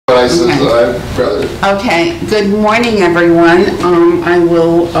brother. Okay, good morning, everyone. I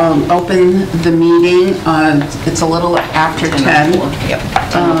will open the meeting. It's a little after 10. Yep.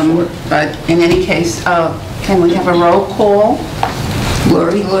 But in any case, can we have a roll call?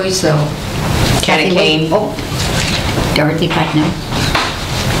 Lori Loisel. Kathy Kane. Oh, Dorothy Putnam.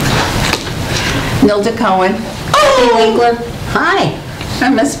 Nilda Cohen. Kathy Winkler. Hi.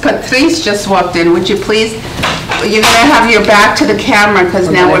 And Miss Patrice just walked in. Would you please, you're going to have your back to the camera because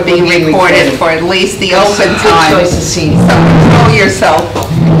now we're being recorded for at least the open time. Good choice of scene. So control yourself.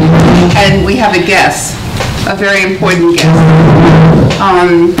 And we have a guest, a very important guest.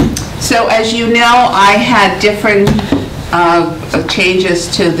 So as you know, I had different changes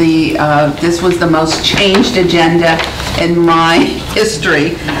to the, this was the most changed agenda in my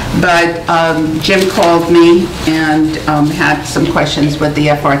history, but Jim called me and had some questions with the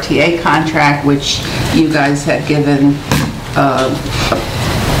FRTA contract, which you guys had given,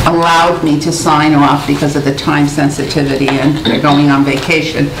 allowed me to sign off because of the time sensitivity, and they're going on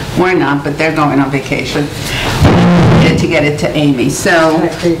vacation. We're not, but they're going on vacation. To get it to Amy. So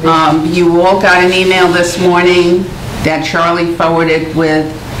you all got an email this morning that Charlie forwarded with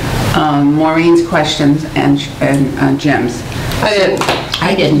Maureen's questions and Jim's.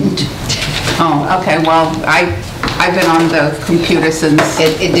 I didn't. Oh, okay. Well, I've been on the computer since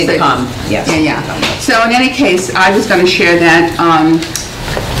It did come, yes. Yeah. So in any case, I was going to share that.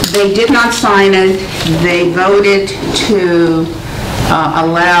 They did not sign it. They voted to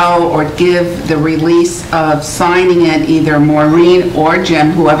allow or give the release of signing it, either Maureen or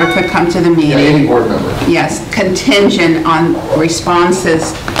Jim, whoever could come to the meeting. Yeah, any board member. Yes, contingent on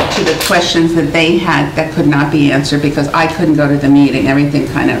responses to the questions that they had that could not be answered because I couldn't go to the meeting. Everything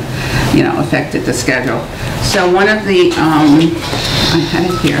kind of, affected the schedule. So one of the, I had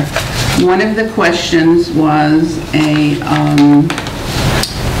it here. One of the questions was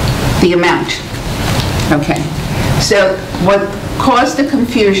the amount. Okay. So what caused the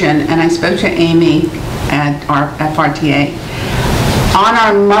confusion, and I spoke to Amy at our FRTA, on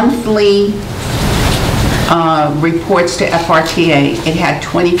our monthly reports to FRTA, it had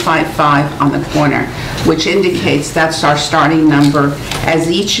 25.5 on the corner, which indicates that's our starting number. As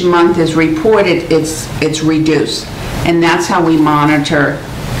each month is reported, it's reduced. And that's how we monitor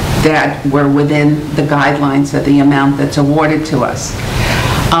that we're within the guidelines of the amount that's awarded to us.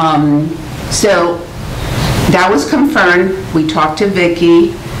 So that was confirmed. We talked to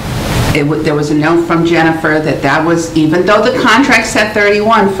Vicki. There was a note from Jennifer that was, even though the contract said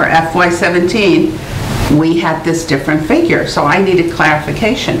 31 for FY17, we had this different figure. So I needed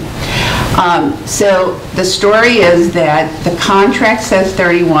clarification. So the story is that the contract says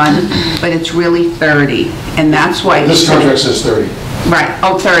 31, but it's really 30. And that's why This contract says 30.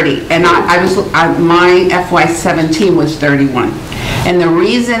 Right, 30. And my FY17 was 31. And the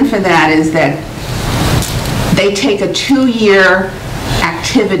reason for that is that they take a 2-year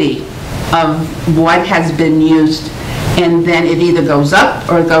activity of what has been used, and then it either goes up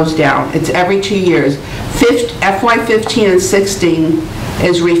or it goes down. It's every 2 years. FY15 and 16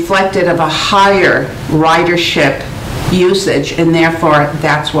 is reflected of a higher ridership usage, and therefore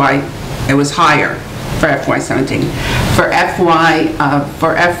that's why it was higher for FY17. For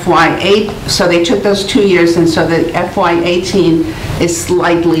FY8, so they took those 2 years, and so the FY18 is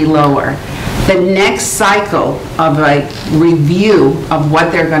slightly lower. The next cycle of a review of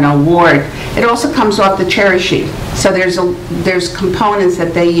what they're going to award, it also comes off the cherry sheet. So there's components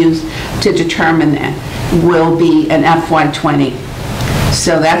that they use to determine that will be an FY20.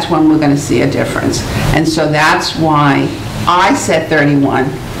 So that's when we're going to see a difference. And so that's why I said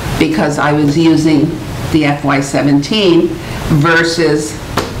 31, because I was using the FY17 versus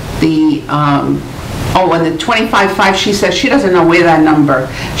the and the 25.5, she says she doesn't know where that number.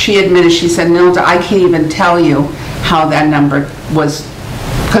 She admitted, she said, Nilda, I can't even tell you how that number was,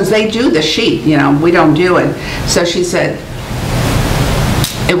 because they do the sheet, we don't do it. So she said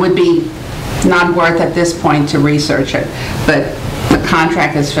it would be not worth at this point to research it, but the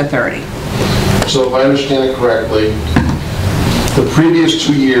contract is for 30. So if I understand it correctly, the previous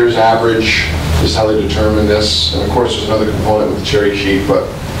 2 years average is how they determine this. And of course, there's another component with the cherry sheet, but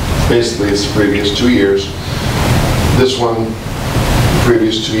basically it's the previous 2 years. This one,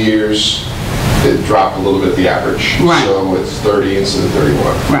 previous 2 years, it dropped a little bit the average. Right. So it's 30 instead of 31.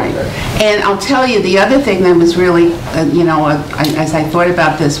 Right. Okay. And I'll tell you, the other thing that was really, as I thought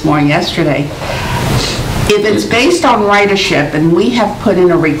about this more yesterday, if it's based on ridership, and we have put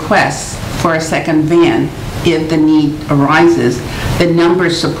in a request for a second van, if the need arises, the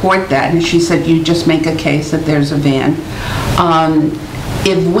numbers support that. And she said, you just make a case that there's a van.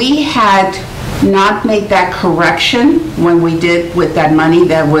 If we had not made that correction when we did with that money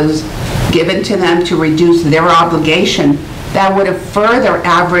that was given to them to reduce their obligation, that would have further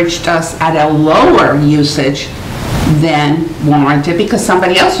averaged us at a lower usage than warranted because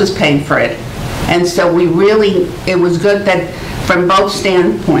somebody else was paying for it. And so it was good that from both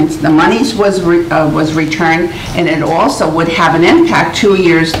standpoints, the monies was returned, and it also would have an impact 2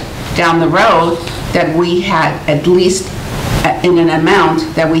 years down the road that we had at least in an amount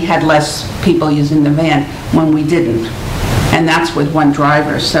that we had less people using the van when we didn't. And that's with one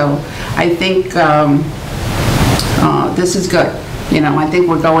driver. So I think this is good. I think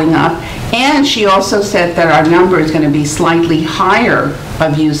we're going up. And she also said that our number is going to be slightly higher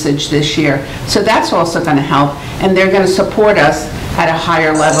of usage this year. So that's also going to help. And they're going to support us at a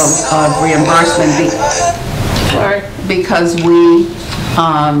higher level of reimbursement because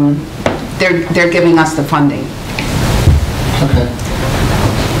they're giving us the funding. Okay.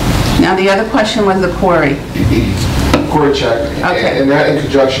 Now, the other question was the quarry. Quarry check. Okay. And that in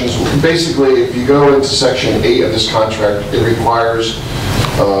conjunction, basically, if you go into Section 8 of this contract, it requires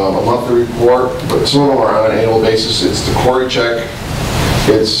a monthly report, but some of them are on an annual basis. It's the quarry check,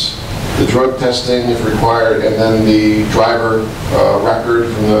 it's the drug testing if required, and then the driver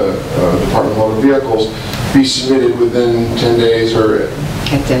record from the Department of Motor Vehicles be submitted within 10 days or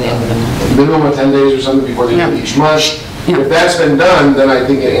At the end of the month. minimum of 10 days or something before the end of each month. Yeah. If that's been done, then I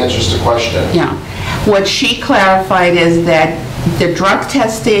think it answers the question. Yeah. What she clarified is that the drug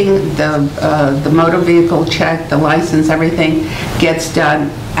testing, the motor vehicle check, the license, everything gets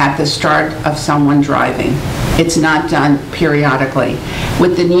done at the start of someone driving. It's not done periodically.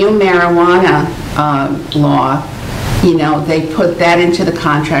 With the new marijuana law, they put that into the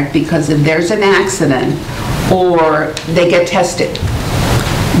contract because if there's an accident or they get tested,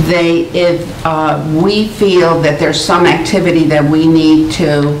 if we feel that there's some activity that we need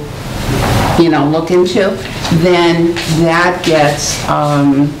to look into, then that gets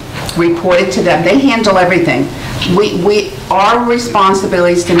reported to them. They handle everything. Our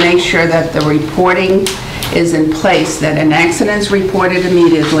responsibility is to make sure that the reporting is in place, that an accident's reported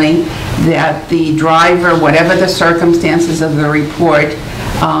immediately, that the driver, whatever the circumstances of the report,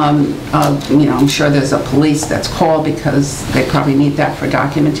 I'm sure there's a police that's called because they probably need that for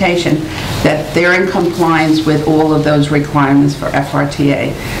documentation, that they're in compliance with all of those requirements for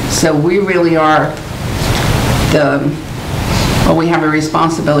FRTA. So we really are we have a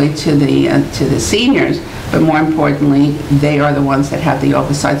responsibility to the seniors, but more importantly, they are the ones that have the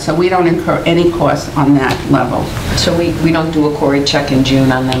oversight. So we don't incur any costs on that level. So we don't do a quarry check in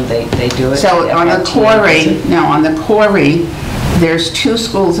June on them, they do it? So on the quarry, there's two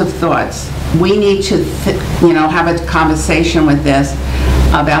schools of thoughts. We need to, have a conversation with this,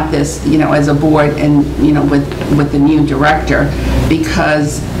 about this, as a board and, with the new director,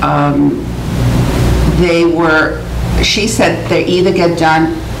 because she said they either get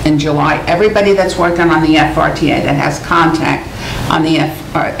done in July. Everybody that's working on the FRTA, that has contact on the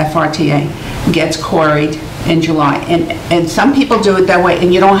FRTA, gets quarried in July. And some people do it that way,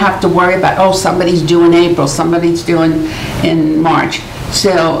 and you don't have to worry about, somebody's due in April, somebody's due in March.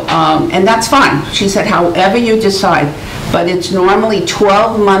 So, and that's fine. She said, however you decide, but it's normally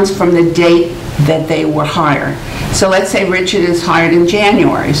 12 months from the date that they were hired. So let's say Richard is hired in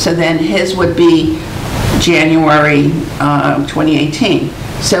January, so then his would be January 2018.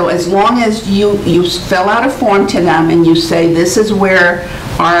 So as long as you fill out a form to them and you say, this is where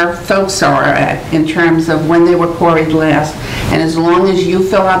our folks are at in terms of when they were quarried last, and as long as you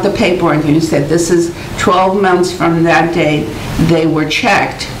fill out the paperwork and you said, this is 12 months from that date they were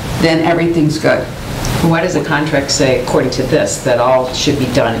checked, then everything's good. Why does the contract say, according to this, that all should be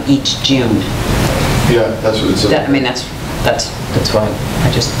done each June? Yeah, that's what it says. That's why I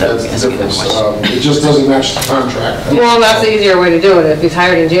just That's the difference. It just doesn't match the contract. Well, that's the easier way to do it. If he's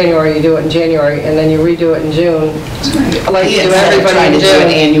hired in January, you do it in January, and then you redo it in June, like you do everybody in do it June.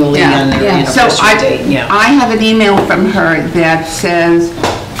 annually on their So anniversary date. Yeah. I have an email from her that says,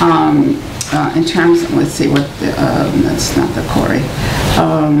 in terms, let's see what, that's not the quarry.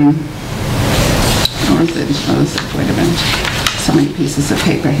 Or is it, wait a minute. So many pieces of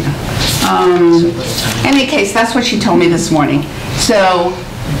paper here. Any case, that's what she told me this morning. So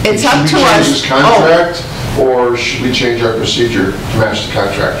it's up to us. Should we change this contract, or should we change our procedure to match the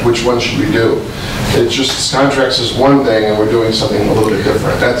contract? Which one should we do? It's just, this contract says one thing, and we're doing something a little bit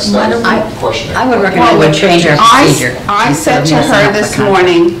different. That's the question. I would recommend we change our procedure. I said to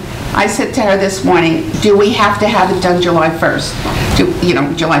her this morning, do we have to have it done July 1st?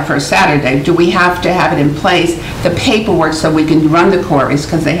 July 1st, Saturday. Do we have to have it in place, the paperwork, so we can run the quarries,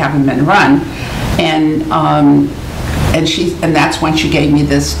 because they haven't been run? And and that's when she gave me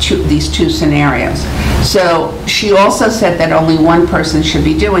these two scenarios. So she also said that only one person should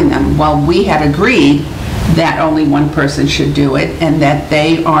be doing them. Well, we had agreed that only one person should do it, and that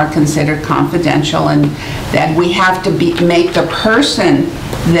they are considered confidential, and that we have to make the person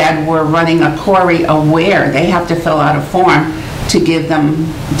that we're running a query aware. They have to fill out a form to give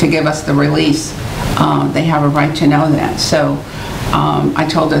us the release. They have a right to know that. So I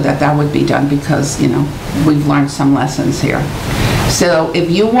told her that that would be done because, you know, we've learned some lessons here. So if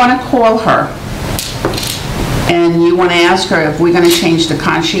you want to call her and you want to ask her if we're going to change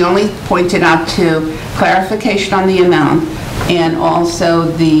the she only pointed out to clarification on the amount and also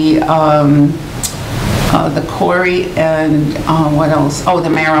the query and what else? Oh, the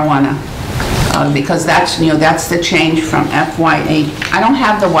marijuana. Because that's, you know, that's the change from FY8. I don't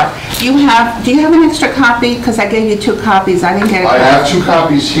have the what. Do you have an extra copy? Because I gave you 2 copies. I didn't get it. I have 2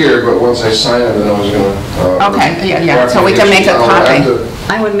 copies here, but once I sign them, then I was going to... Okay, yeah, so we can make a copy.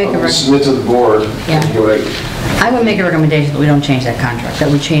 I would make a submit to the board. Yeah. I would make a recommendation that we don't change that contract, that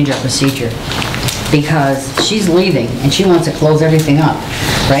we change our procedure. Because she's leaving and she wants to close everything up,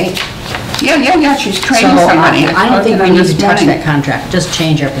 right? Yeah, she's training So somebody. I don't think we need to touch that contract, just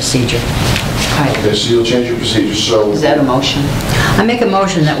change our procedure. Okay, so you'll change your procedure, so... Is that a motion? I make a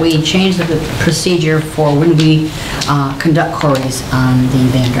motion that we change the procedure for when we conduct queries on the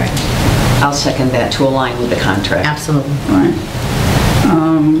Van Drive. I'll second that, to align with the contract. Absolutely. Right.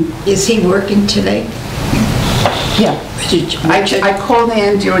 Is he working today? Yeah. I called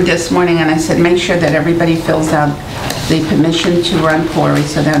Andrew this morning and I said, make sure that everybody fills out the permission to run query,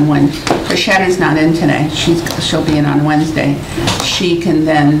 so then because Shannon's not in today, she'll be in on Wednesday, she can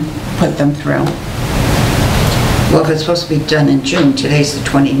then put them through. Well, if it's supposed to be done in June, today's the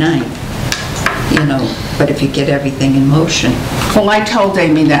 29th, you know, but if you get everything in motion. Well, I told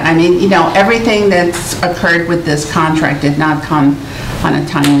Amy that. I mean, you know, everything that's occurred with this contract did not come on a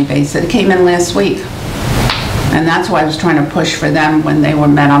timely basis. It came in last week. And that's why I was trying to push for them when they were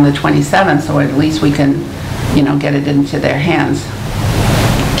met on the 27th, so at least we can, you know, get it into their hands.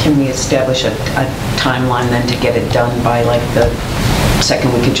 Can we establish a timeline then to get it done by like the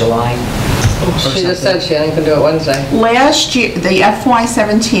second week of July? She just said Shannon can do it Wednesday. Last year, the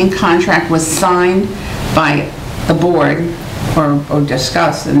FY17 contract was signed by the board, or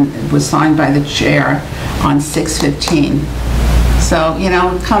discussed, and it was signed by the chair on 6/15. So, you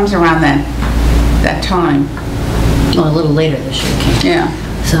know, it comes around that time. Well, a little later this year, Kim.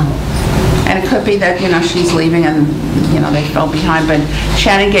 Yeah. So, and it could be that, you know, she's leaving and, you know, they fell behind, but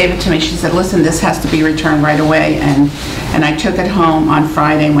Shannon gave it to me. She said, listen, this has to be returned right away, and I took it home on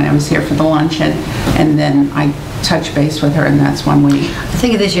Friday when I was here for the luncheon, and then I touched base with her, and that's when we... I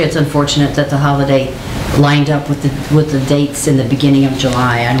think this year it's unfortunate that the holiday lined up with the dates in the beginning of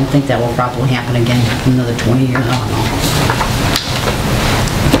July. I don't think that will probably happen again in another 20 years. I don't know.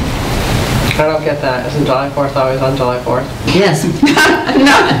 I don't get that. Isn't July 4th always on July 4th? Yes.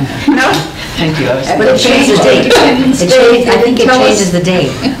 No. Thank you. But it changes the date. I think it changes the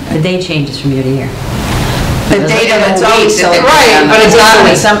date. The date changes from year to year. The date of the week. Right, but it's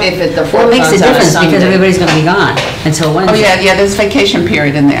not if the Well, it makes a fourth one's on difference because Sunday. everybody's going to be gone until Oh, Wednesday. yeah, there's vacation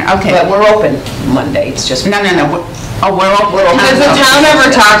period in there. Okay. But we're open Monday, it's just... No. We're open. Has the town ever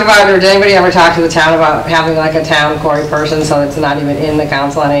talked about, or did anybody ever talk to the town about having like a town query person so it's not even in the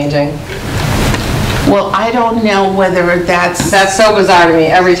Council on Aging? Well, I don't know whether that's... That's so bizarre to me.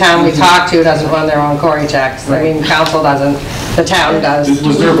 Every town we talk to doesn't run their own query checks. I mean, council doesn't, the town does.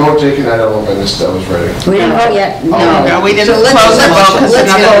 Was there a vote taken? I don't know if I missed that. I was ready. We didn't vote yet. No, we didn't So let's- close the vote because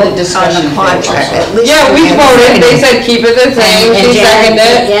let's another... vote on the contract. At least Yeah, we voted. They said keep it the same. She seconded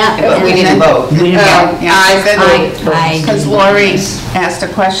it. Yeah. But we didn't vote. We didn't vote. Yeah, because Lori asked a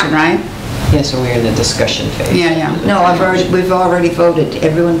question, right? Yeah, so we're in the discussion phase. Yeah. No, we've already voted.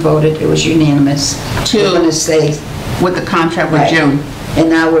 Everyone voted. It was unanimous. We're going to say, With the contract with Right. June. and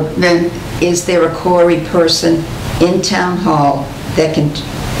now Then, is there a query person in town hall that can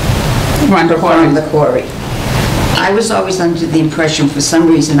run the perform the quorum. query? I was always under the impression, for some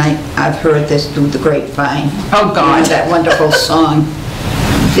reason, I've heard this through the grapevine. Oh, God. You know, that wonderful song,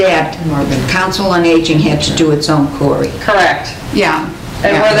 that Council on Aging had to do its own query. Correct. Yeah.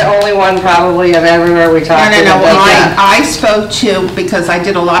 And yeah. we're the only one probably of everywhere we talked to. No. that does that. I spoke to, because I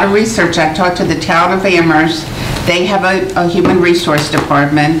did a lot of research, I talked to the town of Amherst. They have a human resource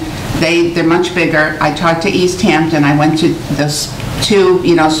department. They're much bigger. I talked to East Hampton. I went to those two,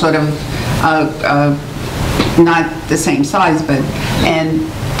 you know, sort of, not the same size, but, and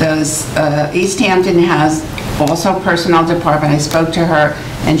those, East Hampton has also a personnel department. I spoke to her,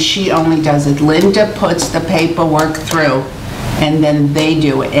 and she only does it. Linda puts the paperwork through, and then they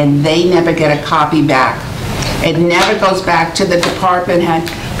do it, and they never get a copy back. It never goes back to the department head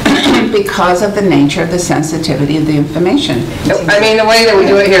because of the nature of the sensitivity of the information. I mean, the way that we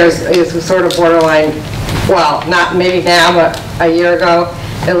do it here is sort of borderline, well, not maybe now, but a year ago,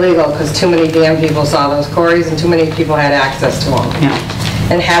 illegal, because too many damn people saw those queries and too many people had access to them. Yeah.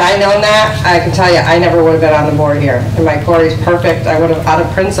 And had I known that, I can tell you, I never would have been on the board here. And my query's perfect. I would have, out of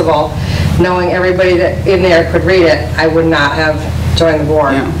principle, knowing everybody that in there could read it, I would not have joined the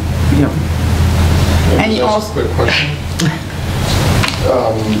board. Yeah, yeah. And you Just a also, quick question.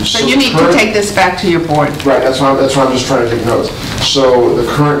 so you need to current- take this back to your board. Right, that's why I'm just trying to take notes. So the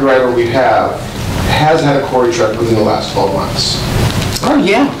current driver we have has had a query check within the last 12 months. Oh,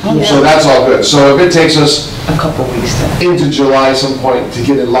 yeah. So that's all good. So if it takes us A couple weeks then. into July some point to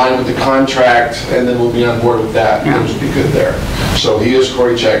get in line with the contract, and then we'll be on board with that, Yeah. things will be good there. So he is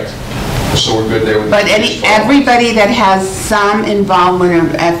query checked, so we're good there with. But the previous 12 months. everybody that has some involvement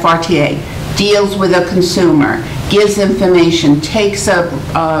of FRTA, deals with a consumer, gives information, takes a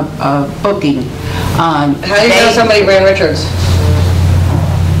booking. How do you know somebody ran Richards?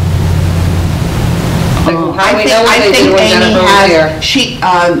 Like, how do we know what they did when Jennifer was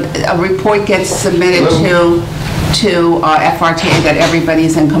here? A report gets submitted to FRTA that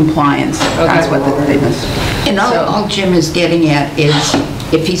everybody's in compliance. That's what the thing is. And all Jim is getting at is,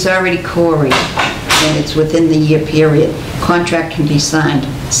 if he's already queried, and it's within the year period, contract can be signed,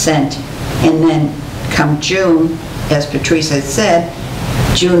 sent, and then come June, as Patrice had said,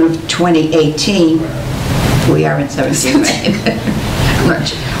 June of 2018, we are in 17,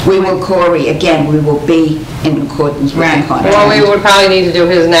 right? We will query, again, we will be in accordance with the Right. contract. Well, we would probably need to do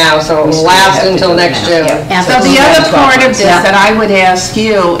his now, so it will last until next June. So the other part of this that I would ask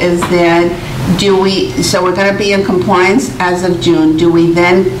you is then, so we're going to be in compliance as of June, do we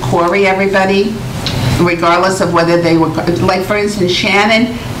then query everybody regardless of whether they were, like for instance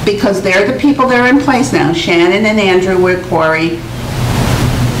Shannon, because they're the people that are in place now, Shannon and Andrew will query.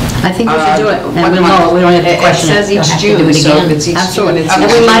 I think we should do it, and What we'll month? know, we don't have to It question it. says each We'll have to June, do it so again. if it's each June, Absolutely. it's And each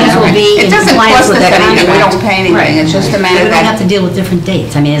we might as well be It in doesn't compliance cost with us that anything, we contract. don't pay anything, it's just a We matter don't have to that. deal with different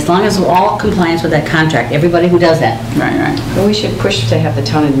dates. I mean, as long as we're all compliance with that contract, everybody who does that. Right, right. Well, we should push to have the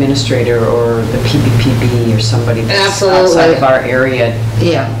town administrator or the PBPB or somebody that's Absolutely. outside of our area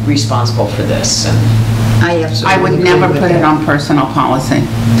Yeah, responsible for this. And I absolutely I would agree never with put it that. on personal policy.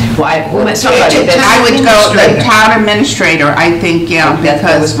 somebody that- I would go, the town administrator, I think, yeah, That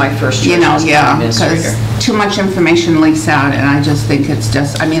because. was my first You choice, know, was town yeah, administrator. because too much information leaks out, and I just think it's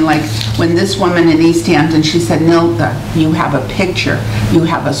just, I mean, like, when this woman in East Hampton, she said, Nilda, you have a picture, you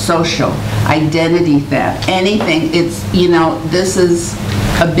have a social, identity theft, anything, it's, you know, this is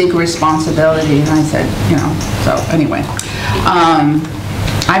a big responsibility, and I said, you know, so, anyway.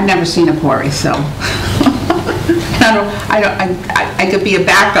 I've never seen a quarry, so. I could be a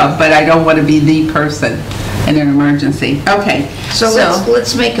backup, but I don't want to be the person in an emergency. Okay, So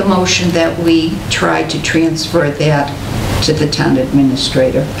let's make a motion that we try to transfer that to the town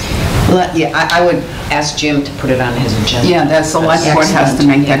administrator. Yeah, I would ask Jim to put it on his agenda. yeah, the select board has to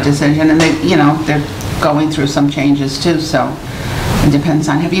make that Yeah. decision, and they, you know, they're going through some changes too, so it depends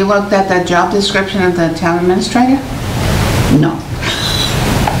on, have you looked at that job description of the town administrator? No.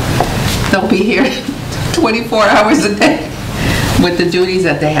 They'll be here 24 hours a day with the duties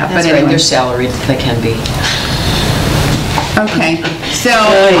that they have, but That's right, anyway. they're salaried, they can be. Okay, so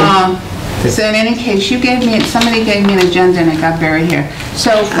in any case, somebody gave me an agenda and it got buried here.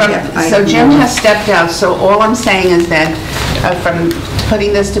 So have Jim more. has stepped out, so all I'm saying is that from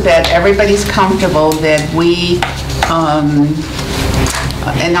putting this to bed, everybody's comfortable that we,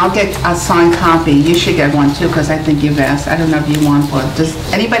 and I'll get a signed copy. You should get one too, because I think you've asked. I don't know if you want one. Does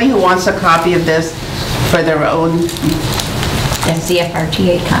anybody who wants a copy of this for their own? That's the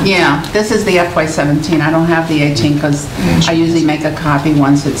FRTA contract. Yeah, this is the FY17. I don't have the 18 because I usually make a copy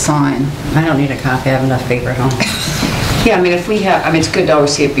once it's signed. I don't need a copy, I have enough paper at home. Yeah, I mean, if we have, I mean, it's good to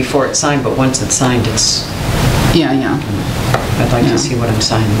always see it before it's signed, but once it's signed, it's, Yeah, yeah. I'd like Yeah. to see what I'm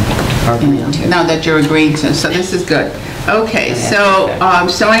signing or agreeing to. No, that you're agreeing to, so this is good. Okay, so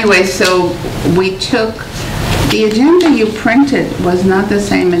anyway, so we took, the agenda you printed was not the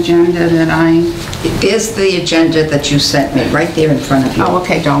same agenda that I, It is the agenda that you sent me, right there in front of you. oh,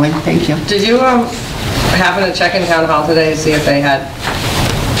 okay, darling, thank you. Did you happen to check in town hall today to see if they had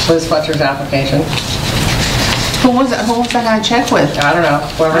Liz Fletcher's application? Who was I gonna check with? I don't know,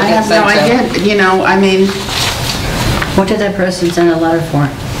 whoever I gets have no sent to. idea, you know, I mean, What did that person send a letter for?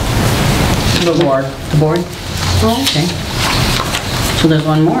 The board. The board? Oh, okay. So there's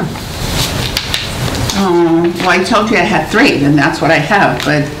one more. well, I told you I had 3, and that's what I have,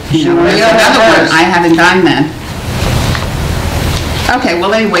 but, you know, there's You don't have another one, hers. I haven't gotten that. Okay,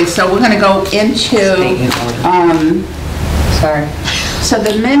 well, anyway, so we're going to go into, Sorry. so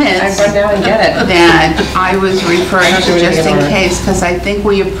the minutes I run down and get it. that I was referring to just in case, because I think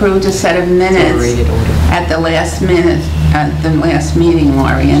we approved a set of minutes at the last minute, at the last meeting,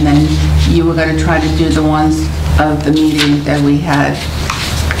 Lori, and then you were going to try to do the ones of the meeting that we had.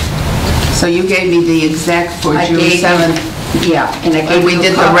 So you gave me the exec for I June gave you- 7th. Yeah, and I But gave we you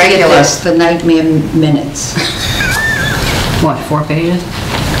did a the copy of regular. this, the nightmare minutes. What, 4 pages?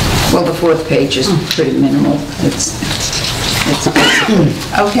 Well, the fourth page is pretty minimal. It's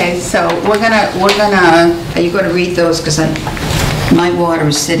Okay, so we're gonna, Are you going to read those? Because my water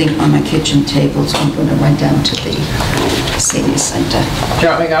is sitting on my kitchen table, so I'm going to run down to the senior center. Do you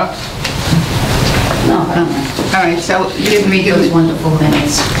want me to go? No, I don't know. all right, so You can read those wonderful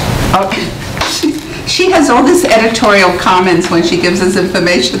minutes. okay. She has all this editorial comments when she gives us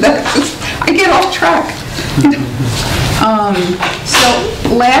information that I get off track.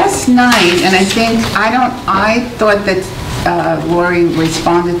 So last night, and I thought that Lori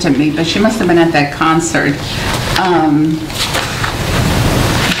responded to me, but she must have been at that concert.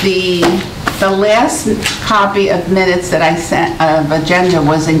 The last copy of minutes that I sent, of agenda,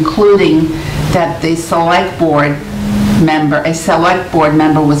 was including that the select board member, a select board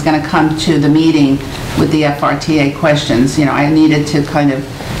member was going to come to the meeting with the FRTA questions. You know, I needed to kind of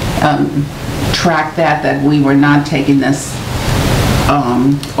track that we were not taking this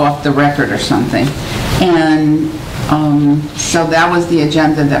off the record or something. And so that was the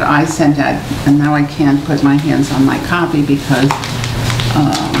agenda that I sent out, and now I can't put my hands on my copy because,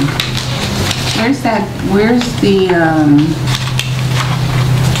 where's the,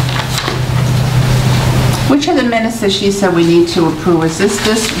 which of the minutes that she said we need to approve? Is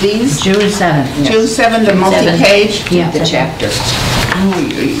these? June 7th. June 7, the June 7th. multi-page? Yeah. The chapter.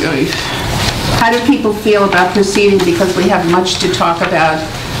 How do people feel about proceeding? Because we have much to talk about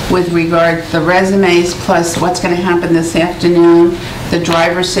with regard to the resumes, plus what's going to happen this afternoon, the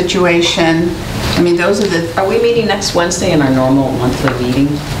driver situation. I mean, those are the... Are we meeting next Wednesday in our normal monthly meeting?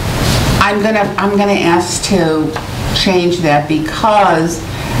 I'm gonna ask to change that because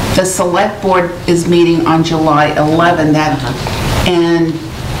the select board is meeting on July 11, and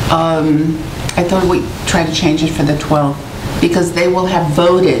I thought we tried to change it for the 12th, because they will have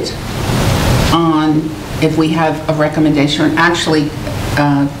voted on if we have a recommendation. Actually,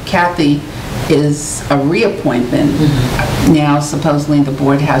 Kathy is a reappointment. Now supposedly the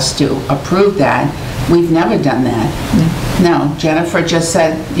board has to approve that. We've never done that. No, Jennifer just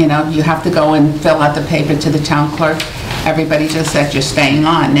said, you know, you have to go and fill out the paper to the town clerk. Everybody just said you're staying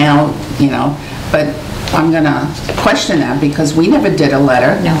on now, you know, but I'm gonna question that because we never did a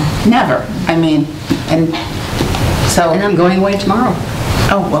letter. No. Never. I mean, and so. And I'm going away tomorrow.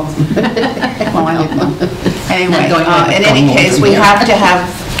 Oh, well, well, I didn't know. Anyway, Not going away, in but any going case, over we here. have to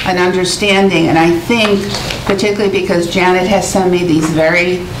have an understanding, and I think, particularly because Janet has sent me these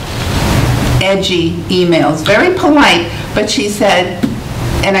very edgy emails, very polite, but she said,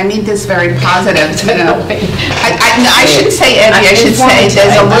 and I mean this very positive, you know. I shouldn't say edgy, I should say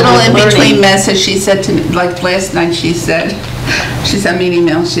there's a little in-between message. She said to me, like last night, she sent me an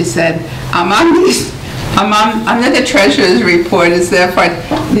email, she said, I'm under the treasurer's report, is therefore,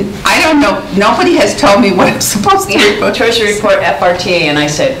 I don't know, nobody has told me what I'm supposed to report. Treasury report, FRTA, and I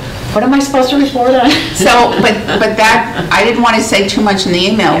said, what am I supposed to report on? So, but that, I didn't want to say too much in the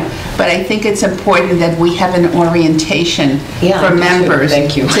email, but I think it's important that we have an orientation Yeah, for me too. members.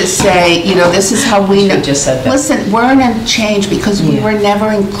 Thank you. To say, you know, this is how we know. You just said that. Listen, we're in a change because we were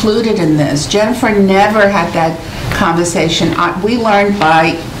never included in this. Jennifer never had that conversation. We learned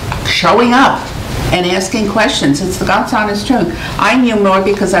by showing up and asking questions. It's the God's honest truth. I knew more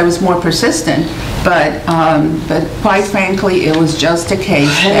because I was more persistent, but quite frankly, it was just a case.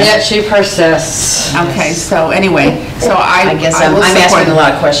 And yet she persists. Okay, so anyway, so I guess I I'm will support asking it. a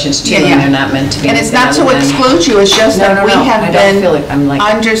lot of questions too, Yeah, yeah. and they're not meant to be. And it's not to anything other than- exclude you, it's just No, that no, we no, have I don't feel it. I'm been like-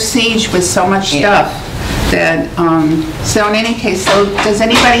 under siege with so much Yeah. stuff that, so in any case, so does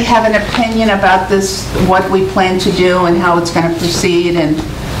anybody have an opinion about this, what we plan to do and how it's going to proceed and,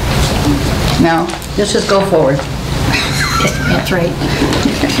 no? Let's just go forward. That's right.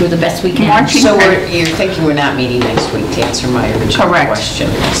 Do the best we can. Marching So orders. you're thinking we're not meeting next week, to answer my original Correct. question?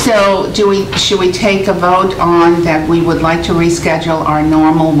 So should we take a vote on that we would like to reschedule our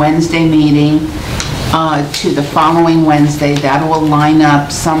normal Wednesday meeting to the following Wednesday? That will line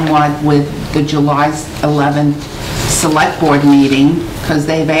up somewhat with the July 11th Select Board meeting, because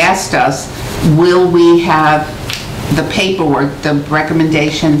they've asked us, will we have the paperwork, the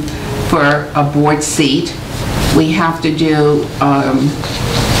recommendation for a board seat? We have to do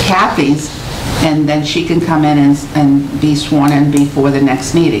Kathy's and then she can come in and be sworn in before the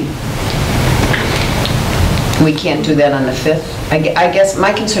next meeting. We can't do that on the 5th? I guess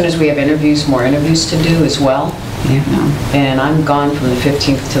my concern is we have more interviews to do as well. Yeah. And I'm gone from the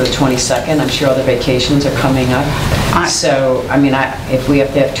 15th to the 22nd. I'm sure other vacations are coming up. So, I mean, if we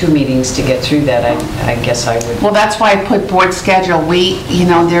have to have 2 meetings to get through that, I guess I would. Well, that's why I put board schedule.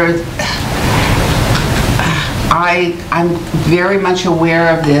 I'm very much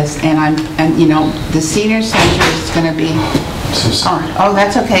aware of this, and the senior center is going to be. Oh,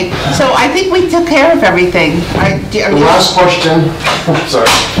 that's okay. So I think we took care of everything. The last question,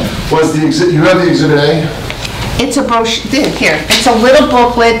 sorry, was the exhibit, you have the Exhibit A? It's a brochure, here, it's a little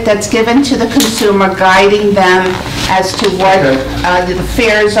booklet that's given to the consumer, guiding them as to what the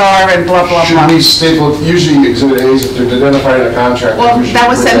fares are and blah, blah, blah. Should we staple, usually Exhibit A's, if they're identified in a contract. Well, that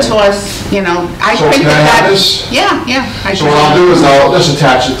was sent to us, I So printed can I have that. this? Yeah. So what I'll do is I'll just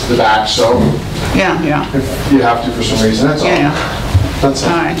attach it to the back, so Yeah. if you have to for some reason, that's all. Yeah. That's All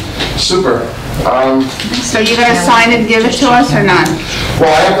right. Super. So you're going to sign and give it to us or not?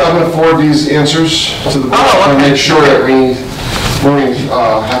 Well, I'm going to forward these answers to the board. Oh, okay. To make sure that we're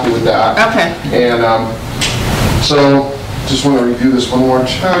happy with that. Okay. And so, just want to review this one more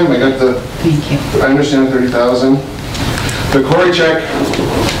time. I got Thank you. I understand 30,000. The Cory check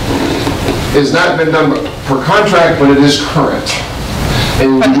has not been done per contract, but it is current.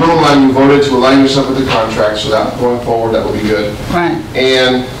 And you will align, you voted to align yourself with the contract, so that going forward, that will be good. Right.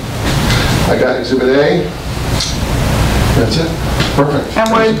 And I got Exhibit A. That's it. Perfect. And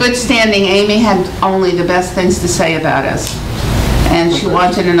we're in good standing. Amy had only the best things to say about us. And she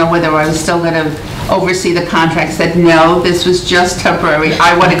wanted to know whether I was still going to oversee the contract. Said, no, this was just temporary.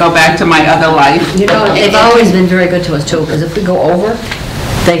 I want to go back to my other life. They've always been very good to us too, because if we go over,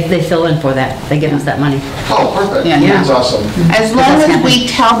 they fill in for that. They give us that money. Oh, perfect. Yeah. That's awesome. As long as we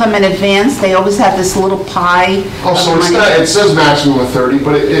tell them in advance, they always have this little pie. Oh, so of it's money. not, it says maximum of 30,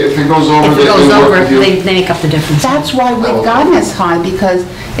 but if it goes over, If they it goes work over, with you. they make up the difference. That's why we've gotten as high, because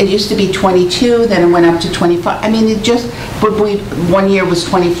it used to be 22, then it went up to 25. I mean, it just, but one year was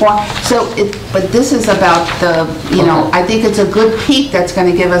 24. So, but this is about the, I think it's a good peak that's going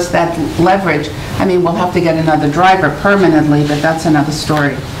to give us that leverage. I mean, we'll have to get another driver permanently, but that's another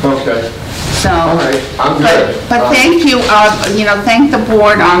story. Okay. So, All right, I'm good. but thank you, thank the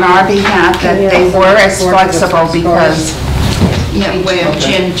board on our behalf that they were as flexible, because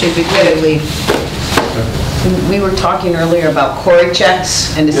Jim, before you leave, we were talking earlier about Cory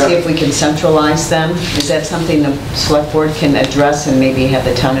checks and to see if we can centralize them. Is that something the select board can address and maybe have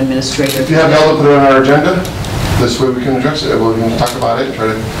the town administrator? If you have Ella put it on our agenda, this way we can address it. We can talk about it and try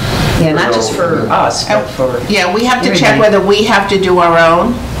to. Yeah, not just for us, but for. yeah, we have to check whether we have to do our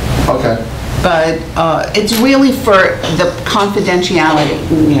own. Okay. But it's really for the confidentiality.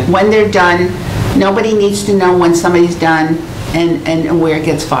 Yeah. When they're done, nobody needs to know when somebody's done and where it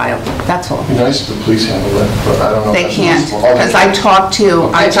gets filed. That's all. It'd be nice if the police handle it, but I don't know. if They that's can't, possible. Oh, because I talked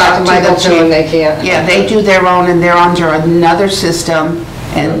to Michael the too, and chief. they can't. Yeah, they do their own, and they're under another system,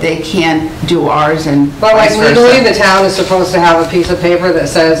 and they can't do ours and But like vice versa. legally, the town is supposed to have a piece of paper that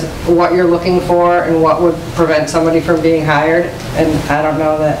says what you're looking for and what would prevent somebody from being hired. And I don't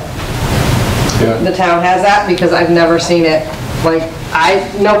know that the town has that, because I've never seen it. Like,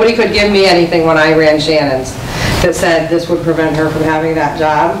 nobody could give me anything when I ran Shannon's that said this would prevent her from having that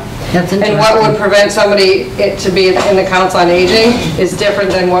job. That's And what would prevent somebody to be in the Council on Aging is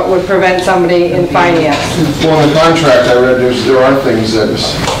different than what would prevent somebody in finance. Well, in the contract I read, there are things that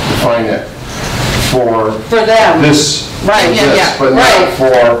define it for them. this, Right, yeah, this, yeah, but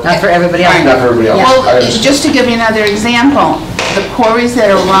right. Not for everybody else. not for everybody else. I Well, understand. just to give you another example, the quarries that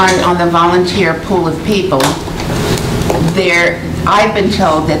are run on the volunteer pool of people, I've been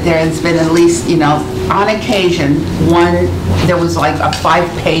told that there has been at least, on occasion, there was like a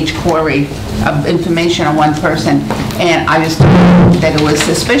 5-page query of information on one person, and I just thought that it was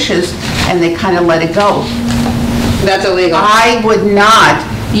suspicious, and they kind of let it go. That's illegal. I would not.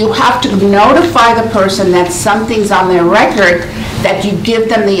 You have to notify the person that something's on their record, that you give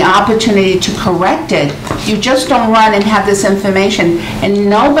them the opportunity to correct it. You just don't run and have this information. And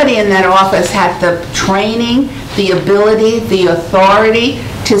nobody in that office had the training, the ability, the authority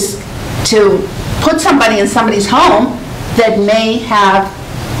to put somebody in somebody's home that may have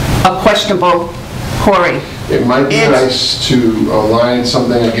a questionable query. It might be nice to align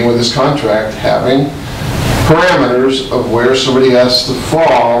something, again, with this contract, having parameters of where somebody has to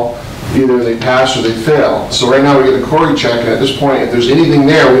fall either they pass or they fail. So right now, we get a Cory check, and at this point, if there's anything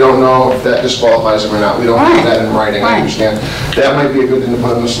there, we don't know if that disqualifies them or not. We don't have that in writing, I understand. That might be a good thing to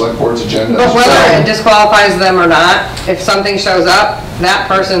put on the select board's agenda. But whether it disqualifies them or not, if something shows up, that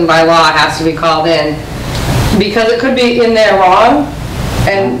person by law has to be called in, because it could be in there wrong,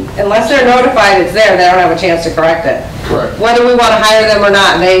 and unless they're notified it's there, they don't have a chance to correct it. Correct. Whether we want to hire them or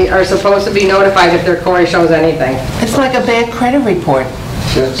not, they are supposed to be notified if their Cory shows anything. It's like a bad credit report.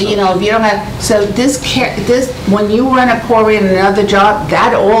 You know, if you don't have, so this, when you run a Cory in another job,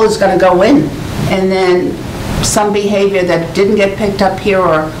 that all is gonna go in. And then some behavior that didn't get picked up here,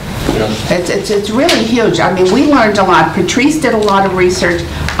 or, it's really huge. I mean, we learned a lot. Patrice did a lot of research.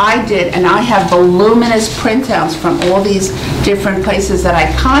 I did, and I have voluminous printouts from all these different places that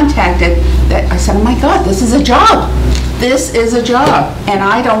I contacted, that I said, oh my God, this is a job. This is a job, and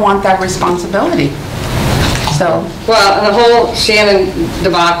I don't want that responsibility. So. Well, and the whole Shannon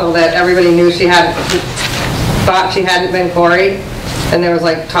debacle that everybody knew she had, thought she hadn't been Cory, and there was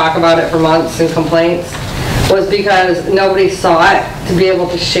like talk about it for months and complaints, was because nobody saw it to be able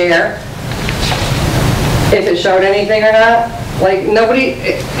to share if it showed anything or not. Like, nobody,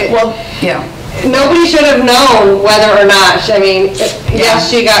 nobody should have known whether or not, I mean,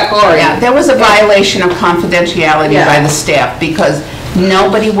 yes, she got Cory. Yeah, there was a violation of confidentiality by the staff, because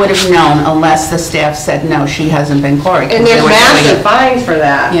nobody would have known unless the staff said, no, she hasn't been Cory. And there's massive fines for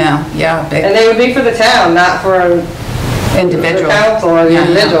that. Yeah, big. And they would be for the town, not for Individual. the council or the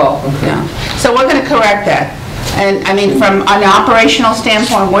individual. Yeah. So we're going to correct that. And, I mean, from an operational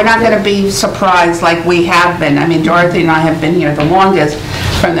standpoint, we're not going to be surprised like we have been. I mean, Dorothy and I have been here the longest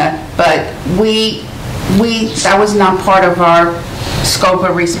from that, but that was not part of our scope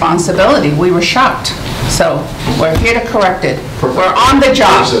of responsibility. We were shocked. So we're here to correct it. Perfect. We're on the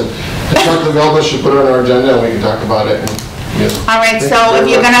job. Chuck Development should put it on our agenda, and we can talk about it. All right, so if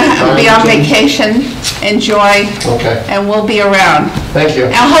you're going to be on vacation, enjoy. Okay. And we'll be around. Thank you.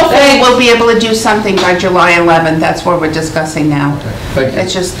 And hopefully we'll be able to do something by July 11th. That's what we're discussing now. Okay. Thank you.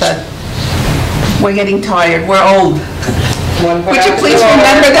 It's just that we're getting tired. We're old. Would you please One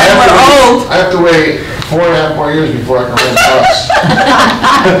remember that we're old? I have to wait 4.5 more years before I can rent a bus.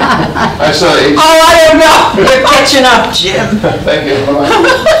 I saw it. Oh, I don't know. We're catching up, Jim. Thank you.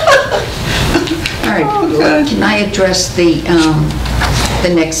 Bye-bye. All right, can I address the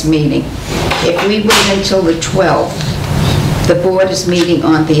next meeting? If we wait until the 12th, the board is meeting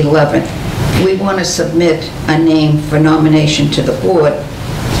on the 11th. We want to submit a name for nomination to the board,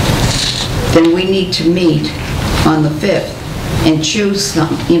 then we need to meet on the 5th and choose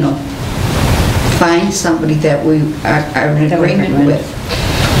some, find somebody that we are in agreement with.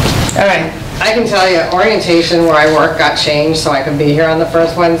 All right. I can tell you, orientation where I work got changed so I can be here on the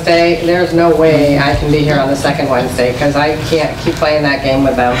first Wednesday. There's no way I can be here on the second Wednesday, because I can't keep playing that game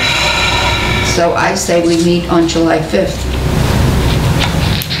with them. So I say we meet on July 5th.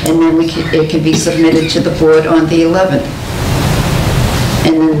 And then it can be submitted to the board on the 11th.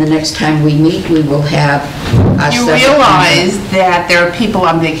 And then the next time we meet, we will have our You separate realize that there are people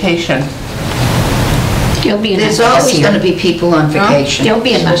on vacation. There'll be enough There's of us always going to here. be people on vacation. There'll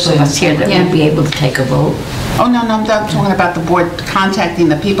be enough of us here that will be able to take a vote. Oh, no, I'm not talking about the board contacting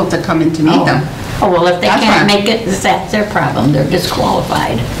the people to come in to meet them. Oh, well, if they That's can't fine. make it, that's their problem. They're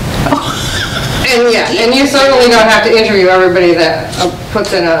disqualified. And you certainly don't have to interview everybody that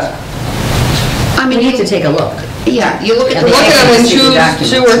puts in a, I mean, We need to take a look. yeah, you look at the look at them and see the choose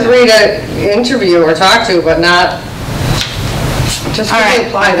documents. 2 or 3 to interview or talk to, but not, just All because right. they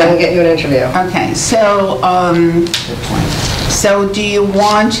apply doesn't get you an interview. Okay, so do you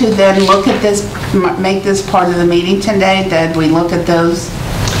want to then look at this, make this part of the meeting today, that we look at those?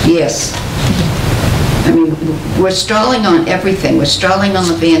 Yes. I mean, we're stalling on everything. We're stalling on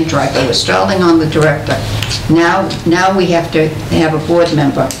the van driver. We're stalling on the director. Now we have to have a board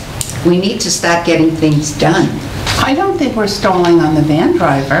member. We need to start getting things done. I don't think we're stalling on the van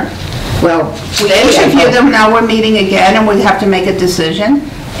driver. Well, We interviewed them, now we're meeting again, and we have to make a decision,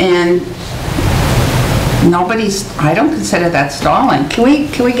 and I don't consider that stalling. Can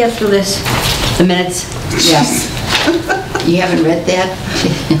we get through this, the minutes? yes. You haven't read that?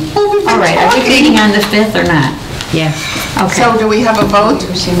 All right, are we meeting on the 5th or not? Yeah. Okay. So do we have a vote?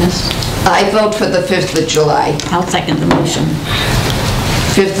 You seen this? I vote for the 5th of July. I'll second the motion.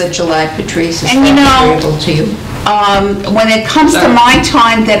 5th of July, Patrice, is And you know- that agreeable to you? When it comes to my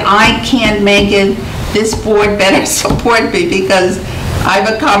time that I can't make it, this board better support me, because I've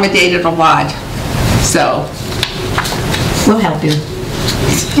accommodated a lot, so. We'll help you.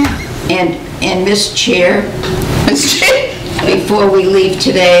 And Ms. Chair, before we leave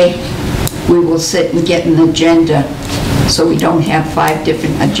today, we will sit and get an agenda so we don't have 5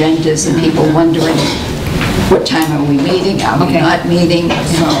 different agendas and people wondering, what time are we meeting, are we Okay. not meeting?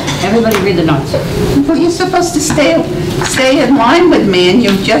 So, Everybody read the notes. Well, you're supposed to stay in line with me, and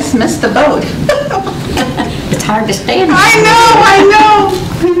you've just missed the boat. It's hard to stay in. I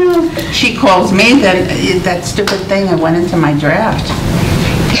know. She calls me, that stupid thing that went into my draft.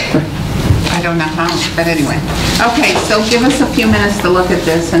 I don't know how, but anyway. Okay, so give us a few minutes to look at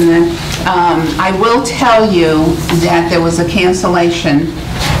this, and then I will tell you that there was a cancellation.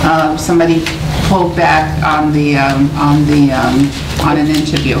 Somebody pulled back on an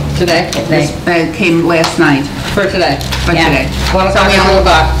interview. Today? It came last night, For today? for today. 1 o'clock we or 2 only-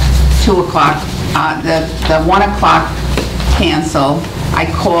 o'clock? 2 o'clock. The 1 o'clock canceled. I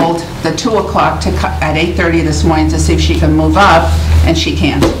called the 2 o'clock at 8:30 this morning to see if she can move up, and she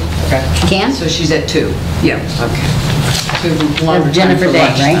can't. Okay. Can? So she's at 2. Yeah. That's Jennifer Day,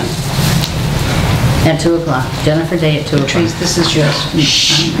 right? At 2 o'clock. Jennifer Day at 2 o'clock. Patrice, this is yours.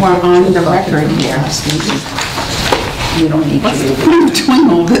 We're on the record here. You don't need to read it. I'm doing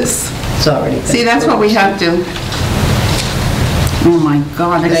all this. It's already been. See, that's what we have to. Oh, my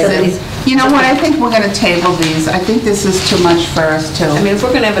God. You know what, I think we're going to table these. I think this is too much for us, too. I mean, if we're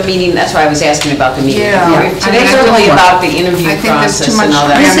going to have a meeting, that's why I was asking about the meeting. Yeah. Today's I really think- about the interview I think there's too process and much- all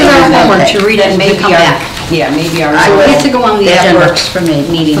that. This is our homework to read it and Maybe come our- back. Yeah, maybe our. I get to go on the That agenda. works for me.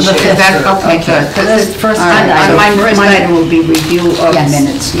 Meeting For the should- That's, okay, good. 'cause This it- first all right, agenda on item. my- First my- item will be review of Yes.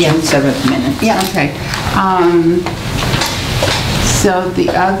 minutes, Yeah. June 7th minutes. Yeah, okay. So the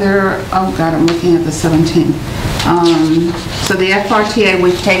other, oh God, I'm looking at the 17th. So the FRTA,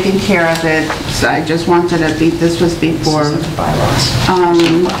 we've taken care of it, so I just wanted to beat, this was before. Bylaws.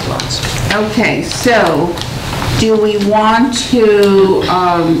 Okay, so do we want to,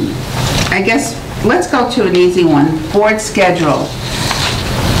 I guess, let's go to an easy one, board schedule.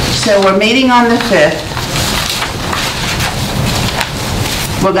 So we're meeting on the 5th.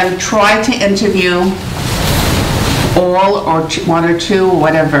 We're going to try to interview all or 1 or 2,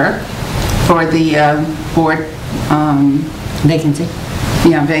 whatever, for the board, Vacancy.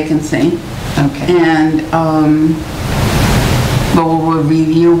 vacancy. Okay. And we'll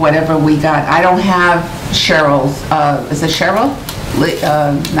review whatever we got. I don't have Cheryl's, is it Cheryl?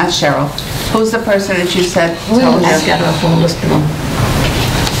 Not Cheryl. Who's the person that you said told I've you? got a whole list of them.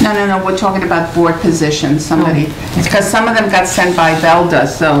 No, we're talking about board positions, somebody. Because some of them got sent by Velda,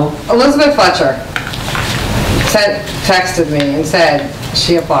 so, Elizabeth Fletcher texted me and said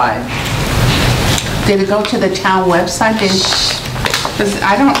she applied. did it go to the town website? Because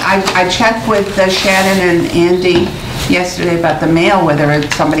I checked with Shannon and Andy yesterday about the mail, whether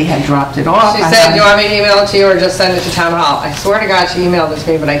somebody had dropped it off. She said, do you want me to email it to you or just send it to town hall? I swear to God, she emailed it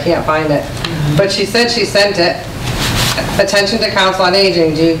to me, but I can't find it. But she said she sent it. Attention to Council on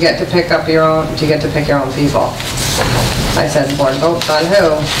Aging, do you get to pick your own people? I said, board votes on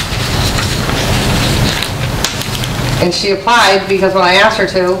who? And she applied because when I asked her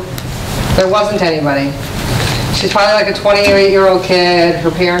to, there wasn't anybody. She's probably like a 28-year-old kid,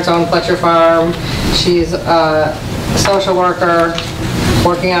 her parents own Fletcher Farm, she's a social worker,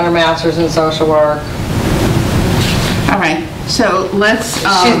 working on her master's in social work. All right, so let's...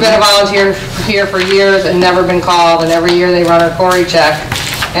 She's been a volunteer here for years and never been called, and every year they run her Cory check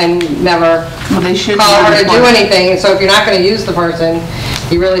and never Well, they should call her to do report. anything. So if you're not gonna use the person,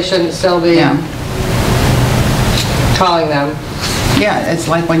 you really shouldn't still be Yeah. calling them. Yeah, it's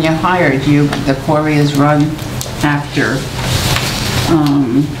like when you're hired, the query is run after.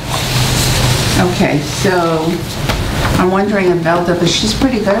 Okay, so I'm wondering if Velda, but she's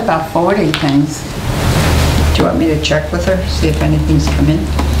pretty good about forwarding things. Do you want me to check with her, see if anything's come in?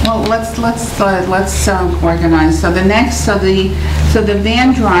 Well, let's organize. So the next, so the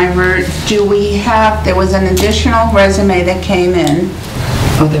van driver, do we have, there was an additional resume that came in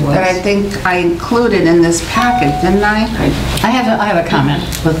Oh, there that I was. think I included in this packet, didn't I? I have a comment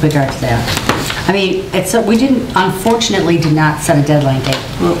with regards to that. I mean, we unfortunately did not set a deadline date.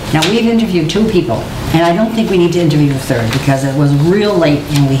 Now, we've interviewed 2 people, and I don't think we need to interview a 3rd because it was real late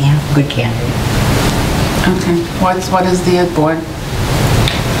and we have a good candidate. Okay, what is the board?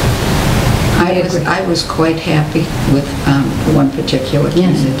 I was quite happy with one particular Yes.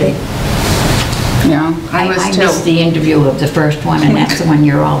 candidate. Yeah, I I was missed too. the interview of the first one, and that's the one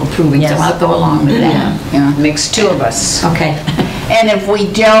you're all approving, so Yes. I'll go along with that. Yeah. Makes 2 of us. Okay. And if we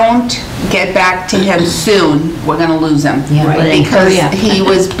don't get back to him soon, we're gonna lose him. Yeah, Right. but Because Hurry up. he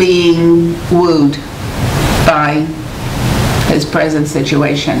was being wooed by his present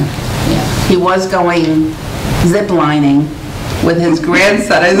situation. He was going ziplining with his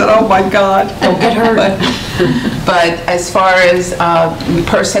grandson. I said, oh my God. Don't get hurt. But as far as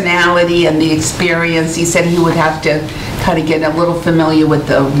personality and the experience, he said he would have to kind of get a little familiar with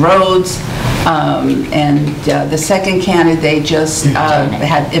the roads. And the second candidate just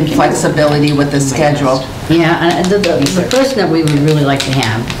had inflexibility with the schedule. Yeah, and the person that we would really like to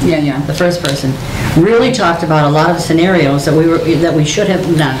have, the first person, really talked about a lot of scenarios that we should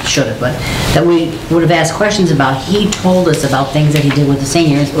have, not should have, but that we would have asked questions about. He told us about things that he did with the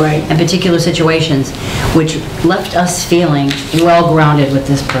seniors and particular situations, which left us feeling well-grounded with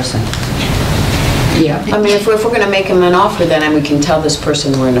this person. Yeah, I mean, if we're going to make him an offer, then we can tell this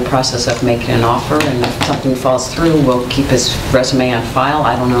person we're in the process of making an offer, and if something falls through, we'll keep his resume on file.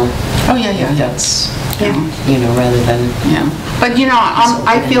 I don't know. Oh, yeah. If that's, you know, rather than... Yeah. But, you know,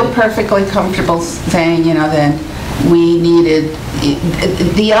 I feel perfectly comfortable saying, you know, that we needed...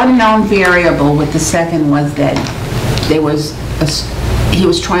 The unknown variable with the second was that there was... he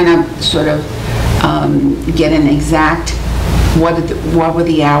was trying to sort of get an exact... What were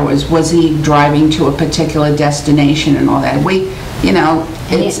the hours? Was he driving to a particular destination and all that? You know,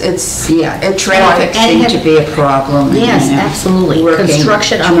 traffic seemed to be a problem. Yes, absolutely.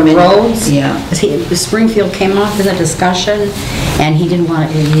 Construction on the roads. Yeah. Springfield came up in the discussion, and he didn't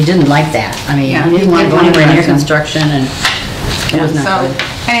like that. I mean, he didn't want to go anywhere near construction, and it was not good.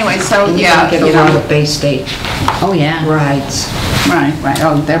 Anyway, so and you get a lot of Bay State. Oh yeah. Rides. Right.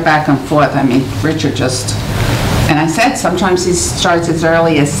 Oh, they're back and forth. I mean, Richard just. And I said, sometimes he starts as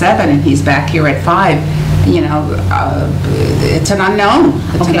early as 7 and he's back here at 5. You know, it's an unknown.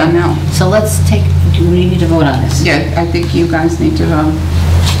 It's an unknown. So do we need to vote on this? Yeah, I think you guys need to vote.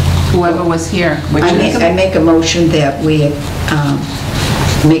 Whoever was here. I make a motion that we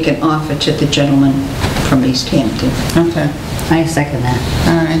make an offer to the gentleman from East Hampton. Okay. I second that.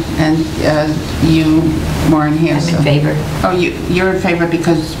 All right. And you weren't here. I'm in favor. Oh, you're in favor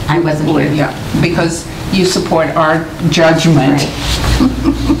because... I wasn't here. Yeah, because you support our judgment.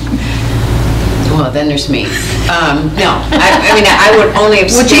 Well, then there's me. No, I mean, I would only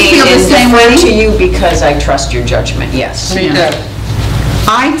abstain feel the and same defer way? to you because I trust your judgment, yes. Yeah.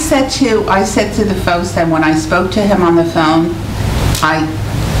 I said to the folks that when I spoke to him on the phone, I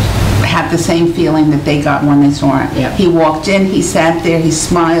had the same feeling that they got when they saw him. Yeah. He walked in, he sat there, he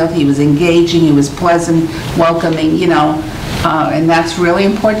smiled, he was engaging, he was pleasant, welcoming, you know, and that's really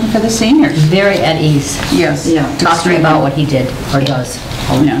important for the seniors. Very at ease. Yes. Yeah. Talking about what he did or does.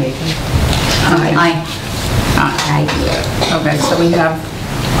 Yeah. Aye. Aye. Okay, so we have,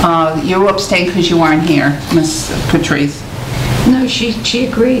 you abstained because you weren't here, Miss Patrice. No, she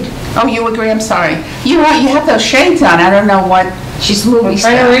agreed. Oh, you agree? I'm sorry. You have those shades on. I don't know what. She's movie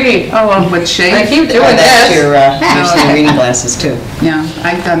Trying to star. read. Oh, with shades? I keep doing That's this. your reading glasses, too. Yeah,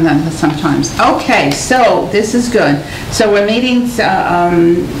 I've done that sometimes. Okay, so this is good. So we're meeting July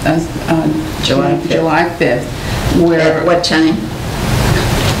 5th. July 5th. At what time?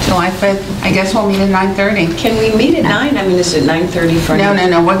 July 5th. I guess we'll meet at 9:30. Can we meet at 9? I mean, is it 9:30 for... No,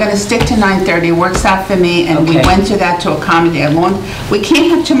 we're going to stick to 9:30. Works out for me, and we Okay. went to that to accommodate. We can't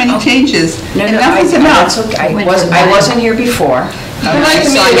have too many changes. No, Enough is enough. that's okay. I wasn't here before. like to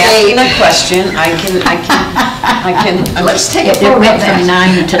So meet I'm at asking 8. a question. I can, let's take a It vote on went from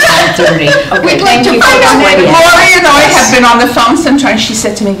that. 9 to 9:30. Okay, We'd like thank to you find for out. explaining it. Lori and I have been on the phone sometimes. She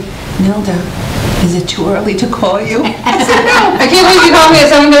said to me, Nilda, is it too early to call you? I said, no. I can't believe you called me at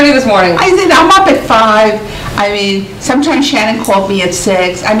 7:30 this morning. I said, I'm up at 5. I mean, sometimes Shannon called me at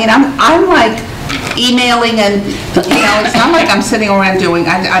 6. I mean, I'm like emailing and, you know, it's not like I'm sitting around doing,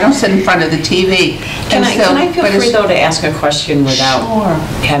 I don't sit in front of the TV. Can I feel but free, it's- though, to ask a question without Sure.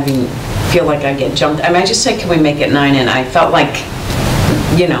 feel like I get jumped? I mean, I just said, can we make it 9? And I felt like,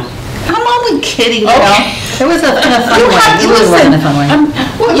 you know. I'm only kidding, you know. Okay. It was in a fun You way. have It to was listen. in a fun way.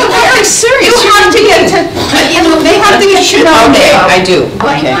 Well, you're very serious. You have to get to, you know, they have to get to know me. Okay, I do.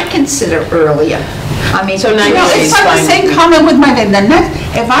 Why Okay. not consider earlier? I mean, So You know, 9:30 it's is like the fine. same comment with my,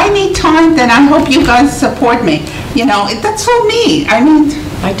 if I need time, then I hope you guys support me. You know, that's so me. I mean,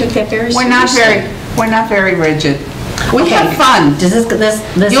 I took that very seriously. we're not very rigid. We Okay. have fun. Does this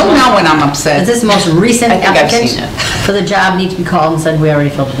You'll know when I'm Does upset. this most recent I think I've applicant seen it. for the job need to be called and said, we already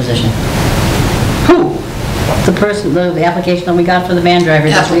filled the position? Who? The person, the application that we got for the van driver.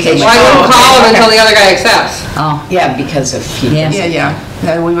 just recently. Why don't you call him until the other guy accepts? Oh, Yeah, because of he. Yeah.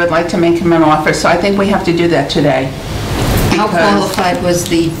 Yeah. We would like to make him an offer, so I think we have to do that today. how Because qualified was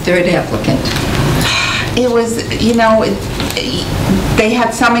the third applicant? it was, you know, they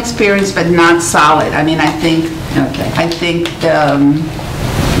had some experience, but not solid. I mean, I think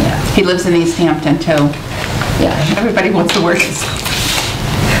he lives in East Hampton, too. Yeah. Everybody wants to work.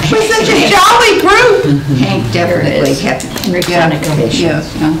 We're such a jolly group. Hank definitely had qualifications.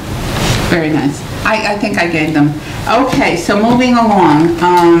 Yes, yeah. Very nice. I think I gave them. Okay, so moving along.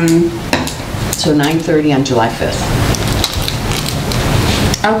 So 9:30 on July 5th.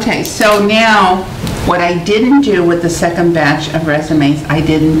 Okay, so now, what I didn't do with the second batch of resumes, I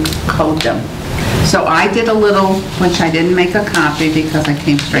didn't code them. So I did a little, which I didn't make a copy because I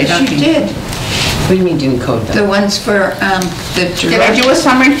came straight out You here. did. What do you mean didn't code them? The ones for the Did I do director? a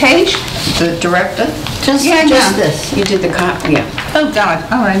summary page? The director? Just Yeah, yeah. this. You did the copy, yeah. Oh, God,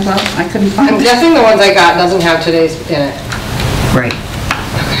 all right, well, I couldn't I'm find it. guessing the ones I got doesn't have today's in it. Right.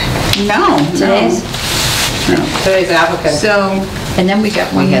 No, Today's? no. Today's applicant. So, And then we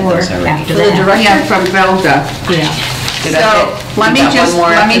got one We had more. those already. After For the that. director? yeah, from Velda. Yeah. Did I So, get- let you me got one just, more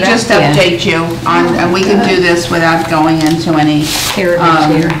let me after that? just Yeah. update you on, and we can do this without going into any. Here it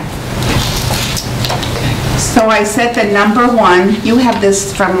um, is here. So I said the number one, you have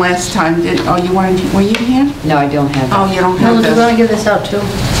this from last time, were you here? No, I don't have Oh, it. you don't No, have we're this? going to give this out too.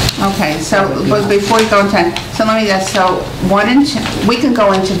 Okay, so, but before we go into, so let me just, so, one and two, we can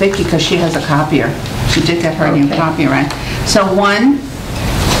go into Vicky because she has a copier. She did get her new Okay. copier, right? So one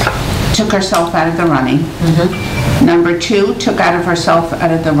took herself out of the running. Number two took herself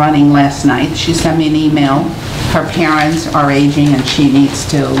out of the running last night. She sent me an email. Her parents are aging and she needs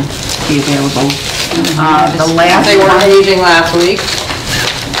to be available. The last They were one. aging last week.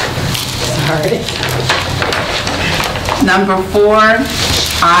 Sorry. Number four,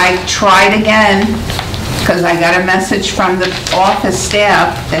 I tried again, because I got a message from the office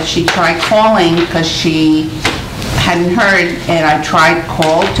staff that she tried calling because she hadn't heard, and I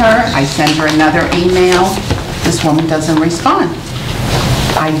called her, I sent her another email. This woman doesn't respond.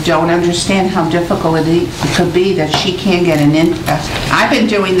 I don't understand how difficult it could be that she can't get an I've been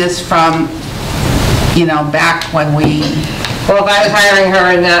doing this from, back when we, Well, if I was hiring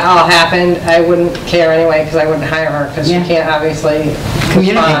her and that all happened, I wouldn't care anyway, because I wouldn't hire her, because she Yeah. can't obviously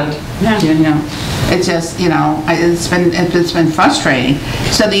Communicate. respond. it's just, it's been frustrating.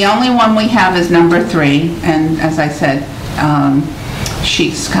 So the only one we have is number three, and as I said,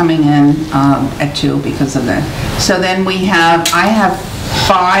 she's coming in at 2 because of that. So then I have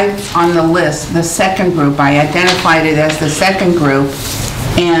 5 on the list, the second group. I identified it as the second group,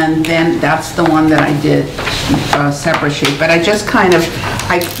 and then that's the one that I did a separate sheet. But I just kind of,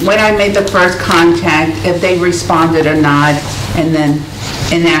 when I made the first contact, if they responded or not, and then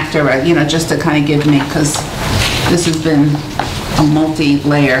after, just to kind of give me, because this has been a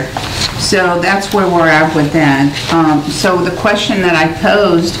multi-layer. So that's where we're at with that. So the question that I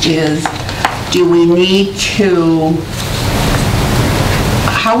posed is, do we need to,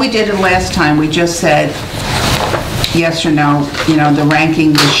 how we did it last time, we just said yes or no, the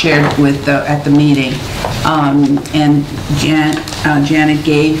ranking was shared at the meeting. And Janet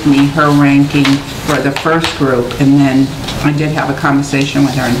gave me her ranking for the first group, and then I did have a conversation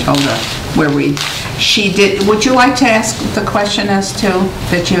with her and told her would you like to ask the question as to,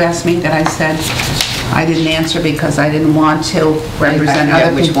 that you asked me, that I said I didn't answer because I didn't want to represent other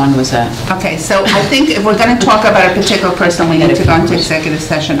people? Which one was that? Okay, so I think if we're going to talk about a particular person, we need to go into executive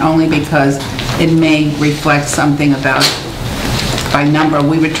session only because it may reflect something about, by number.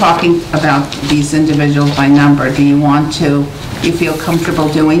 We were talking about these individuals by number. Do you feel comfortable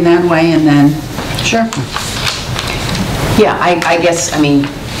doing that way, and then? Sure. Yeah, I guess,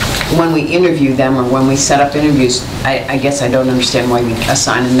 when we interview them or when we set up interviews, I guess I don't understand why we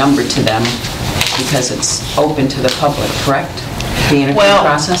assign a number to them, because it's open to the public, correct? The interview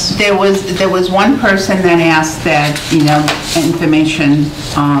process? There was one person that asked that, information,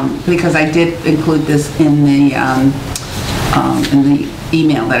 because I did include this in the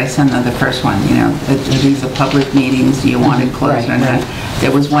email that I sent on the first one, these are public meetings, do you want it closed or not?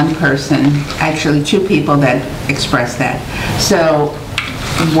 There was one person, actually 2 people that expressed that. So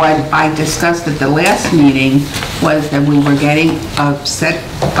what I discussed at the last meeting was that we were getting a set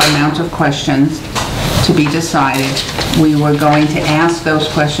amount of questions to be decided. We were going to ask those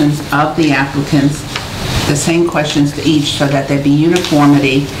questions of the applicants, the same questions to each, so that there'd be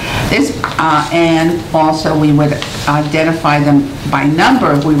uniformity. And also we would identify them by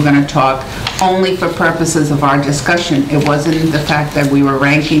number if we were going to talk, only for purposes of our discussion. It wasn't the fact that we were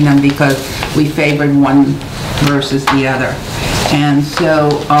ranking them because we favored one versus the other. And so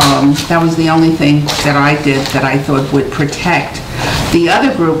that was the only thing that I did that I thought would protect. The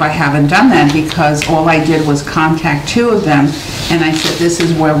other group, I haven't done that because all I did was contact 2 of them, and I said, this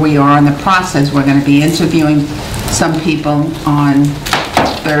is where we are in the process. We're going to be interviewing some people on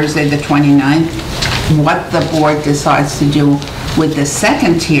Thursday, the 29th. What the board decides to do with the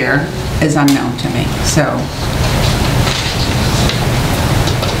second tier is unknown to me, so.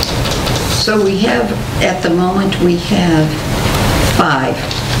 So we have, at the moment, we have 5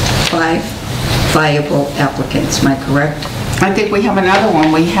 viable applicants, am I correct? I think we have another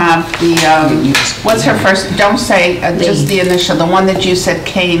one. We have the, what's her first, don't say, just the initial, the one that you said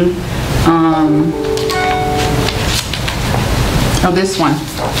came, oh, this one.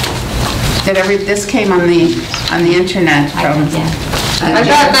 This came on the internet from, I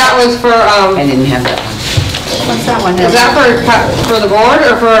thought that was for, I didn't have that one. what's that one? is that for the board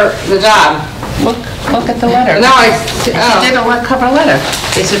or for the job? Look at the letter. No, She did a cover letter.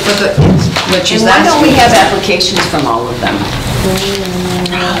 Is it for the, which is And why last don't we week- have applications from all of them?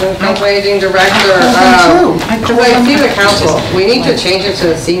 No waging director, because I see the council, we need to change it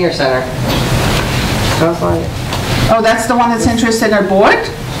to the senior center. I was like, Oh, that's the one that's interested in our board?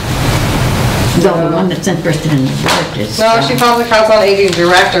 The one that's interested in the board is... no, she calls the council on aging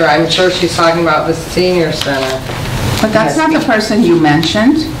director, I'm sure she's talking about the senior center. But that's not the person you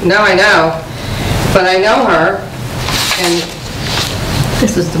mentioned. No, I know, but I know her, and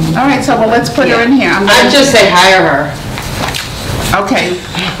This is the one. All right, so well, let's put her in here. I'd just say hire her. Okay.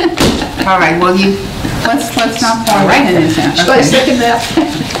 All right, well, let's not form opinions now. Okay. second that?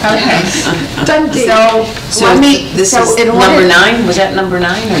 Okay. So, let me, This so is in number order, 9, was that number 9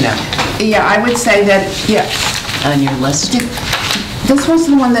 or no, yeah, I would say that, yeah, on your list? this was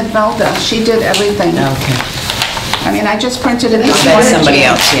the one that Velda, she did everything. Okay. I mean, I just printed it this That's morning. somebody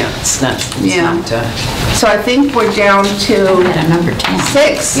else, yeah, it's not, Yeah. So I think we're down to Number 10.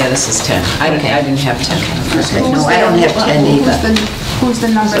 6. yeah, this is 10. I didn't have 10. No, I don't have 10 either. Who's the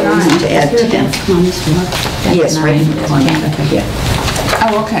number So we need to 9? add 10. On this one. That's Yes, right in 9. the corner. Yeah.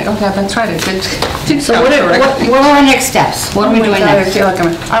 Oh, okay, that's right, it did. So what are our next steps? What are we Oh my doing God, I next? feel like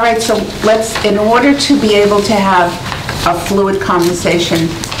all right, so let's, in order to be able to have a fluid conversation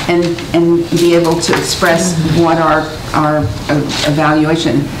and be able to express what our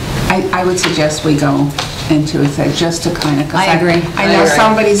evaluation, I would suggest we go into it, just to kind of. I agree. I know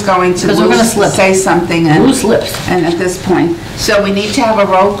somebody's going to 'Cause we're gonna slip. say something and. Loose lips. And at this point, so we need to have a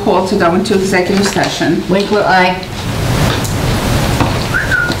roll call to go into executive session. Winkler, aye.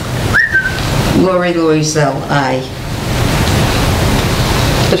 Lori Loisel, aye.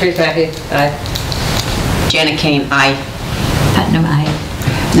 Patrice Mackey, aye. Janet Kane, aye. Putnam, aye.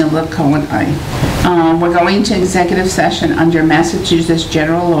 Nilla Cohen, aye. We're going into executive session under Massachusetts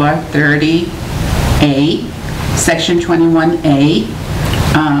General Law 30A, Section 21A,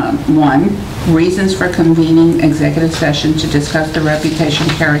 1, reasons for convening executive session to discuss the reputation,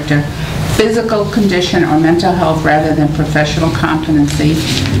 character, physical condition, or mental health rather than professional competency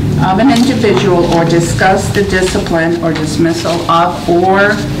of an individual, or discuss the discipline or dismissal of or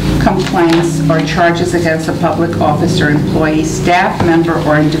complaints or charges against a public officer, employee, staff member,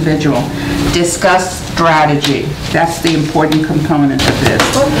 or individual. Discuss strategy. That's the important component of this.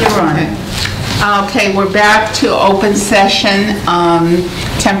 You're on. Okay, we're back to open session.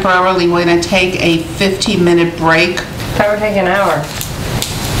 Temporarily, we're going to take a 15-minute break. That would take an hour.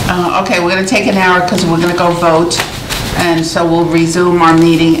 Okay, we're going to take an hour because we're going to go vote. And so we'll resume our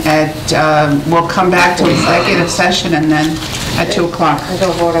meeting at, we'll come back to executive session and then at 2 o'clock. I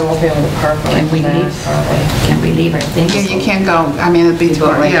don't vote, I won't be able to park. Can we leave? Can we leave our things? Yeah, you can't go, I mean, it'd be,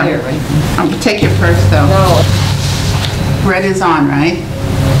 Vote right yeah. here, right? Take your purse though. No. Red is on, right?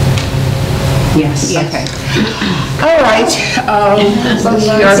 Yes. Okay. All right.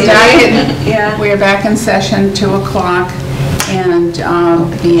 We are back in session, 2 o'clock, and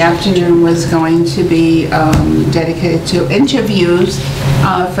the afternoon was going to be dedicated to interviews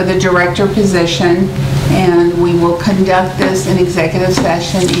for the director position, and we will conduct this in executive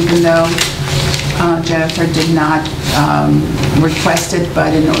session, even though Jennifer did not request it,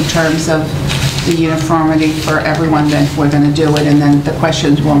 but in terms of the uniformity for everyone, that we're going to do it, and then the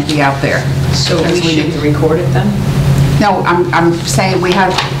questions won't be out there. So Because we should record it then? No, I'm saying we have,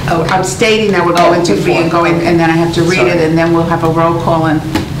 I'm stating that we're going to be going, and then I have to read it, and then we'll have a roll call, and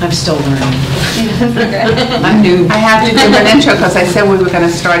I'm still learning. I'm new. I have to do an intro, because I said we were going to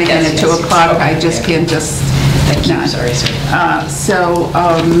start again at 2 Yes, o'clock. I okay, just can't just... Thank you, no. sorry.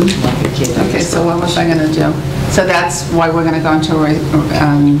 Okay, so what was I going to do? So that's why we're going to go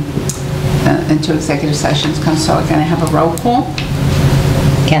into executive sessions, so we're going to have a roll call.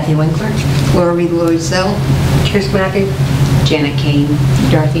 Kathy Winkler. Lori Loisel, Patrice Mackey. Janet Kane.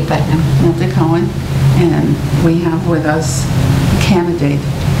 Dorothy Putnam. Walter Cohen, and we have with us a candidate.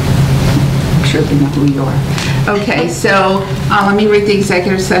 I'm sure they know who you are. Okay, so let me read the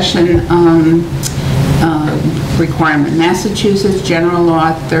executive session requirement. Massachusetts General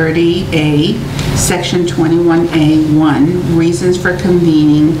Law 30A, Section 21A1, reasons for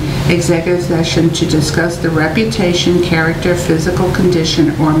convening executive session to discuss the reputation, character, physical condition,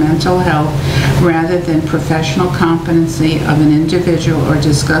 or mental health rather than professional competency of an individual, or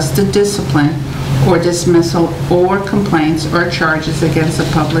discuss the discipline or dismissal or complaints or charges against a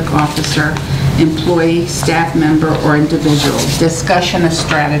public officer, employee, staff member, or individual. Discussion of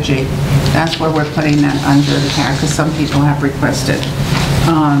strategy. That's where we're putting that under the tab, because some people have requested.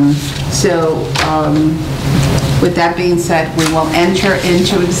 With that being said, we will enter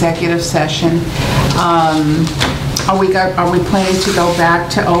into executive session. Are we planning to go back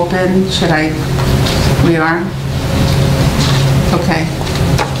to open? We are? Okay.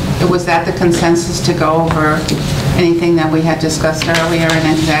 Was that the consensus, to go over anything that we had discussed earlier in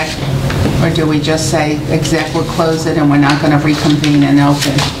exec? Or do we just say exec, we'll close it and we're not going to reconvene in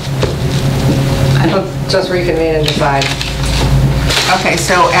open? Just reconvene and decide. Okay,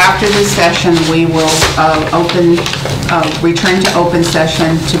 so after this session, we will return to open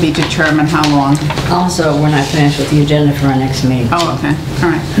session to be determined how long. Also, we're not finished with the agenda for our next meeting. Oh, okay,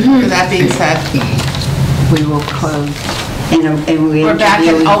 all right. With that being said, we will close. And We're back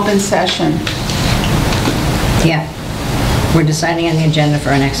in open session, Yeah. We're deciding on the agenda for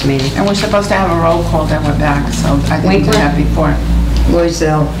our next meeting. and we're supposed to have a roll call that we're back, so I think we did that before.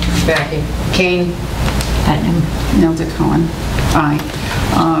 Loisel. Becky. Kane? Putnam. Nilda Cohen, aye.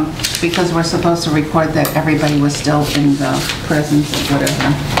 Because we're supposed to record that everybody was still in the presence of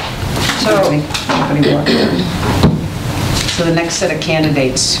whatever. So the next set of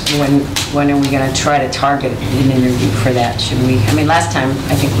candidates, when are we going to try to target an interview for that? Should we, I mean, last time,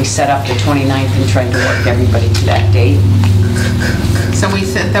 I think we set up the 29th and tried to work everybody to that date. So we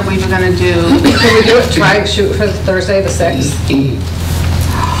said that we were going to do... Can we do it, try shoot for Thursday the 6th?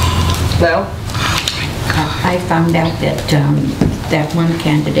 No? I found out that that one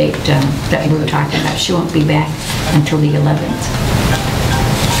candidate that we were talking about, she won't be back until the 11th.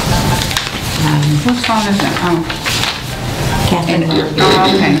 Whose phone is it? Oh, Catherine Murphy.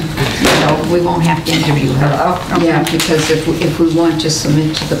 okay. So we won't have to interview her. Yeah, because if we want to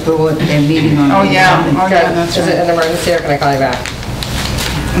submit to the board, they're meeting on the Oh, yeah. 11th. Oh, yeah, that's Is it right. an emergency or can I call you back?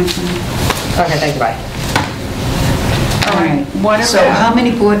 Okay, thank you, bye. All right. What So about... how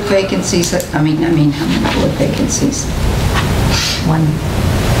many board vacancies, I mean, how many board vacancies? One.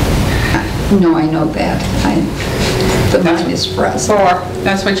 No, I know that. The mine is for us. 4.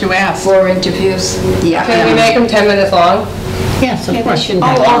 That's what you asked. 4 interviews? Yeah. Can we make them 10 minutes long? Yes, of course.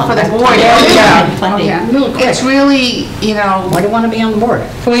 Oh, for the board, yeah. Okay. It's really, you know, Why do you want to be on the board?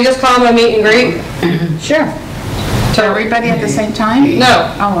 Can we just call them a meet and greet? Sure. to everybody at the same time?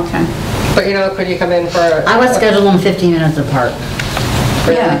 No, Oh, okay. but you know, could you come in for? I would schedule them 15 minutes apart.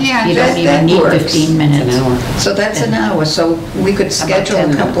 Yeah. Yeah, You that- don't that even need works. 15 minutes. So that's an hour, so we could schedule a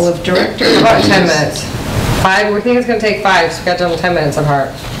 10 couple minutes? of directors. About 10 minutes. 5, we think it's gonna take 5, schedule them 10 minutes apart.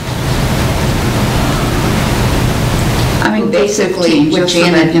 I mean, We'll do basically, 15, what just so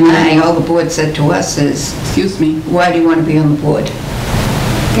Janet that you and know. all the board said to us is, Excuse me. why do you want to be on the board?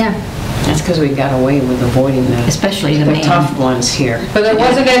 Yeah, That's because we got away with avoiding especially the the man. tough ones here. But there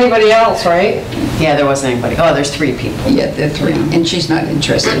wasn't anybody else, right? Yeah, there wasn't anybody. Oh, there's 3 people. Yeah, they're 3, and she's not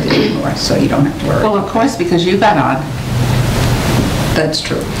interested anymore, so you don't have to worry. Well, of course, because you got on. That's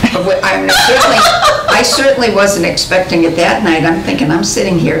true. But I certainly wasn't expecting it that night. I'm thinking, I'm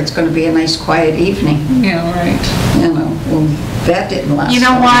sitting here, it's going to be a nice quiet evening, Yeah, right. you know. Well, that didn't last. You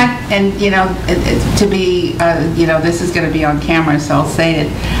know long. what? And, you know, to be, you know, this is going to be on camera, so I'll say it.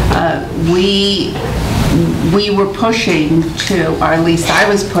 We were pushing to, or at least I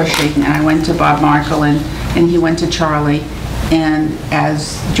was pushing, and I went to Bob Markle and he went to Charlie. And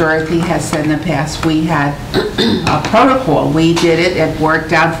as Dorothy has said in the past, we had a protocol. We did it. It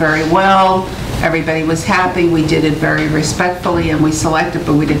worked out very well. Everybody was happy. We did it very respectfully, and we selected,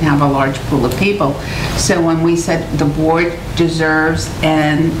 but we didn't have a large pool of people. So when we said the board deserves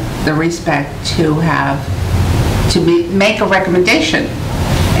and the respect to have, make a recommendation,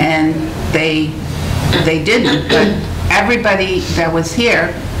 and they didn't, but everybody that was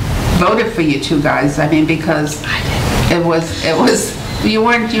here voted for you two guys. I mean, because it was, you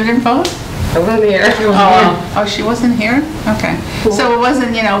didn't vote? I wasn't here. Oh, she wasn't here? Okay. So it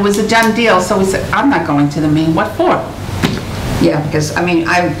wasn't, you know, it was a done deal, so we said, I'm not going to the meeting, what for? Yeah, because, I mean,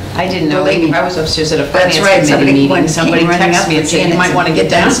 I didn't know. Believe me. I was upstairs at a That's finance right, committee somebody meeting. went- Somebody came running texted up me and with said, you Janet might want to and get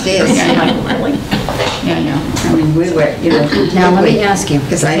downstairs. downstairs. I'm like, really? Yeah, yeah. I mean, we were, you know. Now, let me ask you,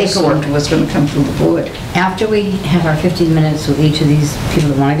 Because the I paperwork. assumed it was going to come through the board. After we have our 15 minutes with each of these people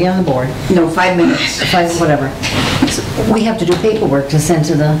that want to be on the board, No, 5 minutes. whatever, we have to do paperwork to send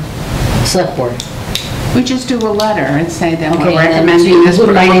to the select board. We just do a letter and say that Okay, we're and then recommending this, put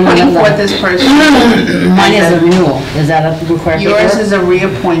we're my name on putting the forth letter. this person. Mine is a renewal. Is that a required paperwork? Yours is a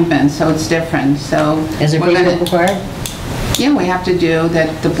reappointment, so it's different, so. Is there we're gonna- paperwork required? Yeah, we have to do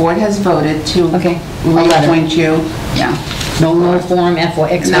that, the board has voted to Okay, a letter. reappoint you, yeah. No form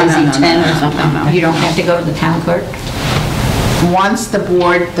XYZ No, no, no, 10 no, or no, something? no, no. You don't have to go to the town clerk? Once the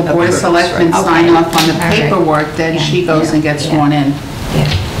Board of clerk's Selectmen right. sign Okay. off on the All right. paperwork, then Yeah, she goes and gets yeah. sworn in. Yeah.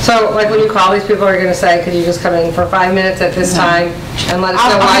 So, like, when you call these people, are you gonna say, could you just come in for 5 minutes at this time and let us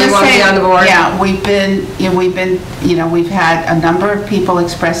know I'm why you gonna want to be say, on the board? Yeah, we've had a number of people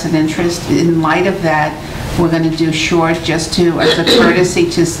express an interest. In light of that, we're going to do short, just to, as a courtesy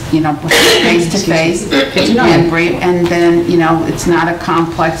to, face to face. And then, it's not a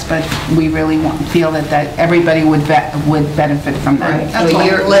complex, but we really feel that everybody would benefit from that. Right. That's So all.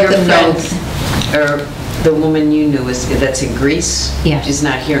 your friend, or the woman you knew that's in Greece, Yes. is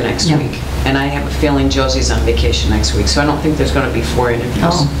not here next No. week. And I have a feeling Josie's on vacation next week, so I don't think there's going to be 4 interviews.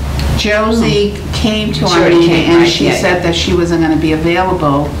 Oh. Josie came to She our already meeting, came, and right, she yeah, said yeah. that she wasn't going to be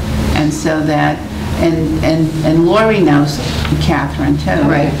available, and so that, and Lori knows Catherine too.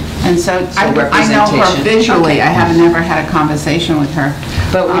 Right. And so I know her representation. visually, Okay. I have never had a conversation with her.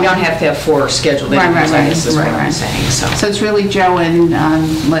 But we don't have to have 4 scheduled Right, interviews, I guess is what right, I'm right. saying, so. So it's really Joe and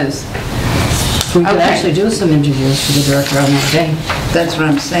Liz. We could Okay. actually do some interviews for the director on that day. That's what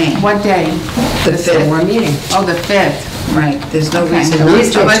I'm saying. What day? The fifth. We're meeting. Oh, the 5th. Right, there's no Okay. reason. At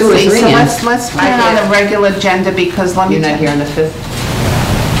least So like let's 2 or see, 3 so in. let's put it on the regular agenda, because let me You're not tell here on the 5th?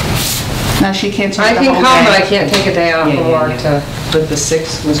 No, she can't I take the can whole come, but I day. can't take a day off from work to, But the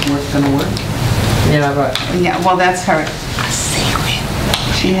 6th was going to work? yeah, but Yeah, well, that's her secret.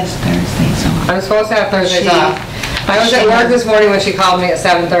 She has Thursdays off. I'm supposed to have Thursdays She- off. I was at work this morning when she called me at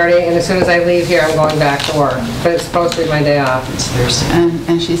 7:30, and as soon as I leave here, I'm going back to work. But it's supposed to be my day off. It's Thursday.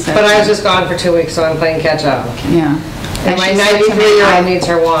 And she said. But I was just gone for 2 weeks, so I'm playing catch up. Yeah. And my she said to me, 93-year-old needs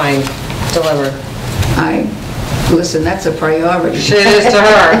her wine delivered. Listen, that's a priority. It is to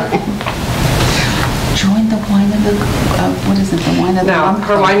her. Join the wine of the, what is it, the wine of the No, month?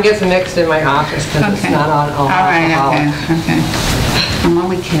 her wine gets mixed in my office because it's Okay. not on All right, alcohol. okay. I'm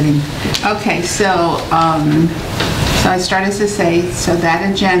only kidding. Okay, so I started to say, so that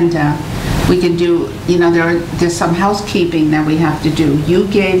agenda, we can do, there's some housekeeping that we have to do. You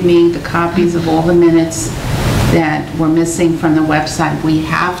gave me the copies of all the minutes that were missing from the website. We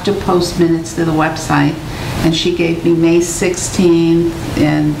have to post minutes to the website, and she gave me May 16th,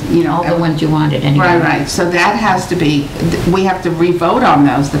 and, All the ones you wanted anyway. Right. So that has to be, we have to re-vote on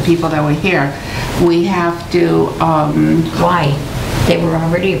those, the people that were here. We have to, Why? They were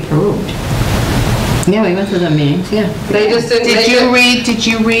already approved. Yeah, we went to the meetings, yeah. They just didn't did make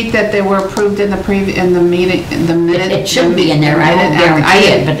you it. read that they were approved in the meeting, in the minute? It should be in there, I won't guarantee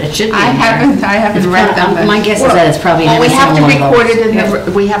it, but it should be in there. I haven't read them. but- My guess is that it's probably in Well, we every have to single one of record those.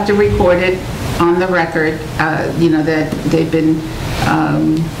 it we have to record it on the record, that they've been,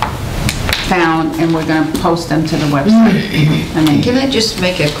 found, and we're gonna post them to the website. I mean, Can I just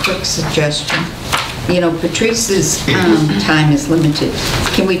make a quick suggestion? Patrice's time is limited.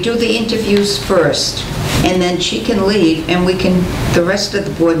 Can we do the interviews first? And then she can leave, and the rest of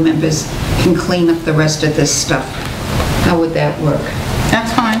the board members can clean up the rest of this stuff. How would that work?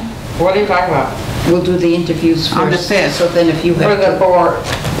 that's fine. What are you talking about? We'll do the interviews first. On the 5th. So then if you For have the to...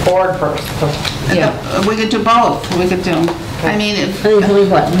 board first. Yeah. We could do both. We could do, I mean, I think we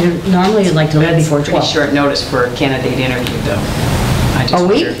normally you'd like to leave before Pretty 12. short notice for a candidate interview, though. I just A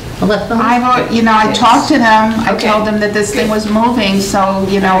week? wondered. Well, that's fine. I talked to them, I Okay. told them that this thing was moving, so,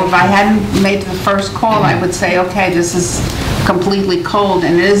 if I hadn't made the first call, I would say, okay, this is completely cold,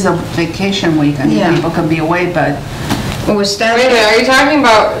 and it is a vacation week, I mean, Yeah. people can be away, but Well, we're Wait a starting, minute, are you talking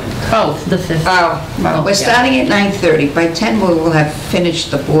about, both. The 5th. oh, we're starting at 9:30. By 10, we'll have finished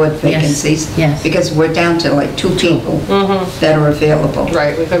the board vacancies. yes. Because we're down to like 2 people that are available.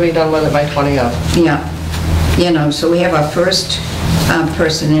 right, we could be done with it by 20 of. Yeah, so we have our first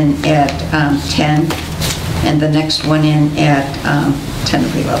person in at 10, and the next one in at 10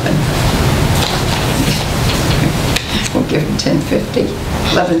 or 11. We'll give them 10:50,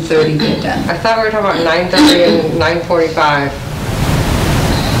 11:30, they're done. I thought we were talking about 9:30 and 9:45.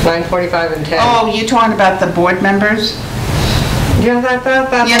 9:45 and 10. Oh, you're talking about the board members? Yeah, that's Yeah,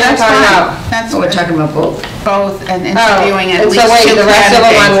 what I'm that's talking fine. about. That's Oh, we're talking about both. both, and Oh, interviewing at and least so wait, 2 the rest of them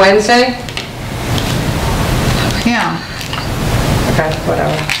on candidates. Wednesday? Yeah. Okay,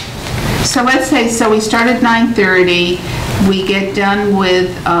 whatever. So let's say, so we start at 9:30, we get done with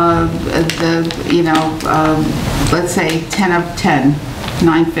let's say 10 of 10,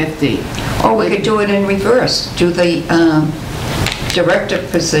 9:50. Or we could do it in reverse, do the director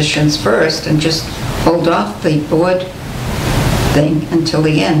positions first and just hold off the board thing until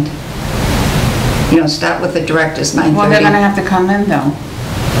the end. Start with the directors, 9:30. Well, they're gonna have to come in though.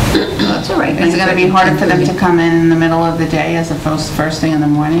 That's all right. Is it gonna be harder for them to come in the middle of the day as opposed to first thing in the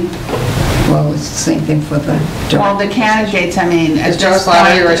morning? Well, it's the same thing for the Well, the candidates, I mean, at Is Joe this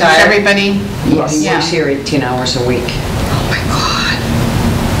Slattery point, retired? everybody, He Yeah. works here 18 hours a week.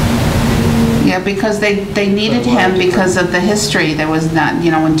 yeah, because they needed him because of the history. There was not,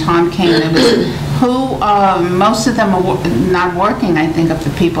 when Tom came, there was, most of them are not working, I think, of the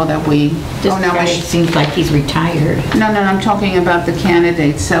people that we, This guy seems like he's retired. No, I'm talking about the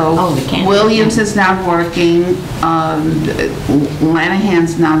candidates. So Oh, the candidates, Williams yeah. is not working,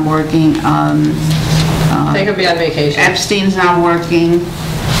 Lanahan's not working, They could be on vacation. Epstein's not working,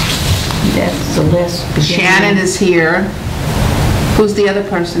 That's the list. Shannon is here. Who's the other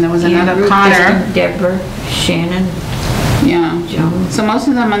person? There was another Andrew, Connor. Kristen, Deborah, Shannon, Yeah. Joan, So most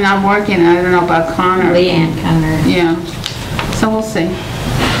of them are not working. I don't know about Connor. Leanne, Connor. Yeah. So we'll see.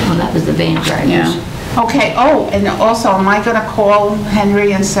 Well, that was the van drivers. Yeah. Okay, and also, am I gonna call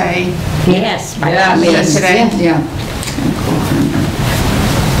Henry and say, Yes. by Yeah, all mean, means. today? Yeah.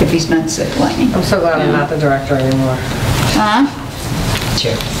 If he's not sick, like me. I'm so glad I'm not the director anymore. huh?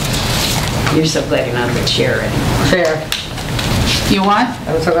 Chair. You're so glad you're not the chair anymore. Chair. You what?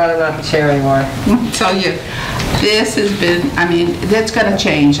 I'm so glad I'm not the chair anymore. I'll tell you, this has been, I mean, that's gonna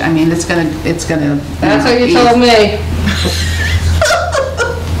change. I mean, it's gonna. That's what you told me.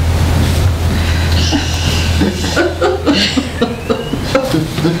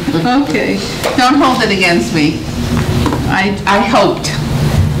 Okay, don't hold it against me. I hoped.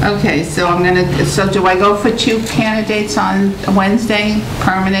 Okay, so so do I go for 2 candidates on Wednesday?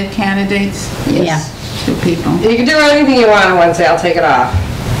 Permanent candidates? Yeah. 2 people. You can do anything you want on Wednesday, I'll take it off.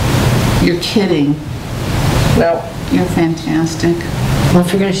 You're kidding. No. You're fantastic. Well,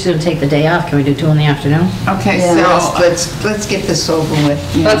 if you're gonna still take the day off, can we do 2 in the afternoon? Okay, Yeah, so, let's get this over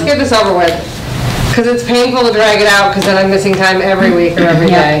with. Let's get this over with. Because it's painful to drag it out, because then I'm missing time every week or every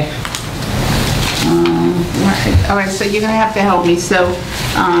day. all right, so you're gonna have to help me. So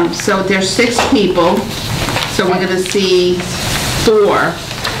there's 6 people, so we're gonna see 4.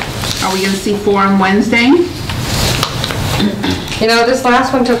 Are we gonna see 4 on Wednesday? You know, this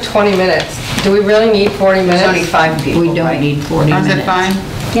last one took 20 minutes. Do we really need 40 There's only minutes? 5 people, We don't right? need 40 Or is minutes. it fine?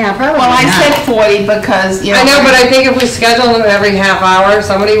 Yeah, probably Well, I not. said 40 because, I know, but I think if we schedule them every half hour,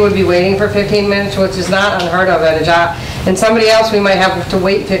 somebody would be waiting for 15 minutes, which is not unheard of at a job. And somebody else, we might have to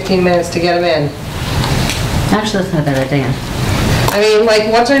wait 15 minutes to get them in. Actually, that's not a bad idea. I mean,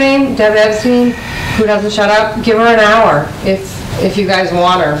 like, what's her name? Deb Epstein, who doesn't shut up? Give her an hour if you guys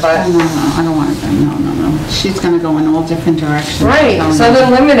want her, but. No, I don't want to, no. She's gonna go in all different directions. Right, so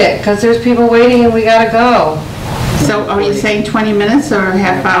then limit it, because there's people waiting and we gotta go. So are you saying 20 minutes or a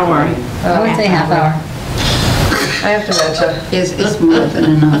half hour? I would say half hour. I have dementia. It's more than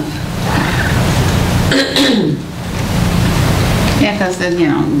enough. Yeah, because then,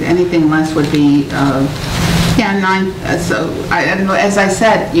 anything less would be, 9, as I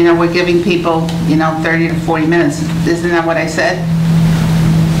said, we're giving people, 30 to 40 minutes. Isn't that what I said?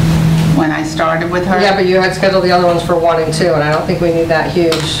 When I started with her? Yeah, but you had scheduled the other ones for 1 and 2, and I don't think we need that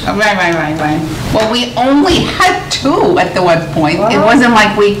huge. Oh, right. Well, we only had 2 at the one point. It Well- wasn't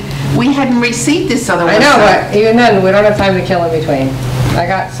like we hadn't received this other one. I know, so- but even then, we don't have time to kill in between. I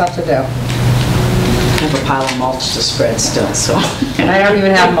got stuff to do. I have a pile of mulch to spread still, so. I don't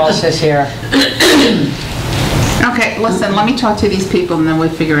even have mulch this year. Okay, listen, let me talk to these people and then we'll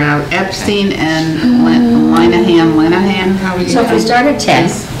figure out Epstein and Lanahan, how are you? So if we start at 10,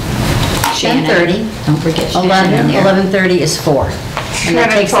 Shannon. 10:30, Don't forget Shannon in there. 11:30 is 4. And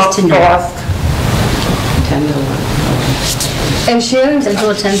that takes us to 9. 10 to 11. And Shannon's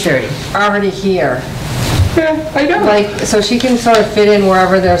Until 10:30. already here. Yeah, I know. Like, so she can sort of fit in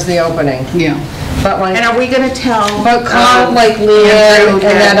wherever there's the opening. Yeah. But like, And are we gonna tell? But call, like, Leanne Andrew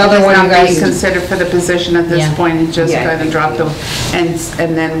and that other he's one you not being guys- considered for the position at this Yeah. point, and just Yeah. gonna drop the,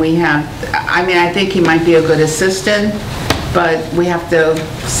 and then we have, I mean, I think he might be a good assistant, but we have to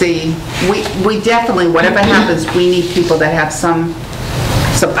see, we definitely, whatever happens, we need people that have some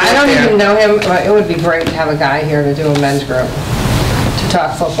support I don't there. even know him, but it would be great to have a guy here to do a men's group, to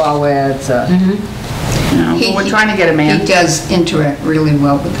talk football with, But we're trying to get a man. He does interact really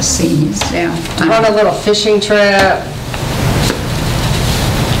well with the seniors. Yeah. run a little fishing trip.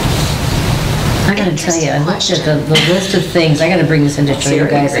 I gotta tell you, I looked at the list of things, I gotta bring this in to show you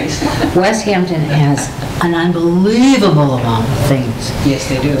guys. West Hampton has an unbelievable amount of things. Yes,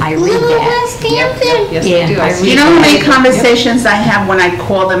 they do. I read that. Yes, Yeah, they do. I I see. You know how many conversations I have when I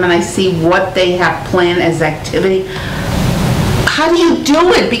call them and I see what they have planned as activity? how do you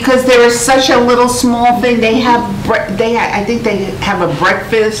do it? Because there is such a little small thing. They have, I think they have a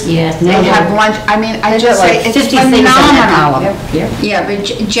breakfast. Yes. They have lunch. I mean, I There's just like say it's 50 things in that phenomenal. column. Yeah, but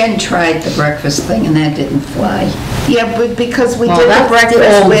Jen tried the breakfast thing and that didn't fly. Yeah, but because we Well, did the that's the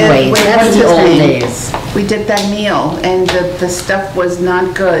breakfast old with, ways. That's what's the his old name? days. We did that meal, and the stuff was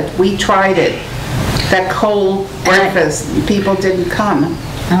not good. We tried it. That cold breakfast, people didn't come.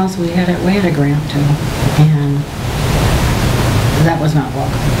 Also, we had a grant too, and that was not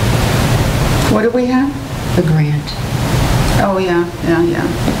welcome. What do we have? The grant. Oh, yeah.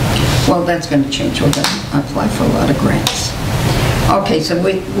 Well, that's going to change. We're going to apply for a lot of grants. Okay, so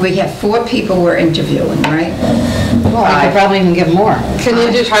we have 4 people we're interviewing, right? Well, I could probably even get more. Can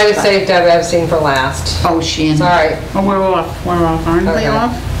you just try to save Deb Epstein for last? Oh, Shannon. Sorry. Oh, we're off, aren't we Okay.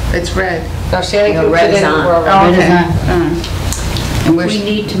 off? It's red. No, Shannon No, can red fit is in. on. We're Oh, over. Red is okay. on. And We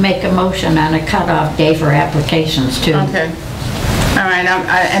need to make a motion on a cutoff day for applications too. Okay. All right,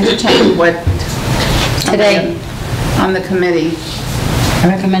 I entertain what... Today. On the committee.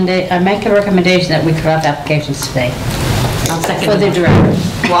 I make a recommendation that we cut off applications today I'll second for the that. director.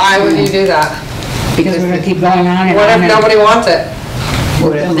 Why would you do that? Because we're gonna keep going on and What on. if nobody wants it?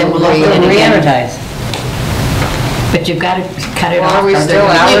 Then we'll We'll update it again. re-advertise. But you've got to cut it Well, off. are we or they're still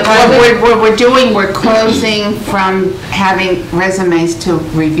gonna- out? What we're doing, we're closing from having resumes to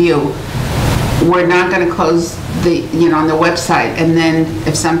review. We're not going to close the, on the website, and then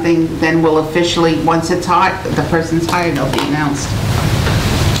if something, then we'll officially, once it's hot, the person's hired, it'll be announced.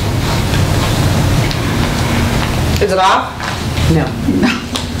 Is it off? No.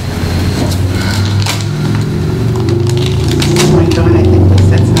 Oh my God, I think we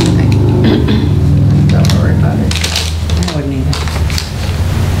said something. Don't worry about it. I wouldn't either.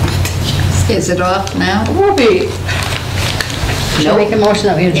 Is it off now? Whoopee. Should I make a motion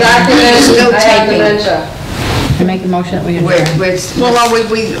that we adjourn? Still I have taping. dementia. I make a motion that we We're, adjourn. Well,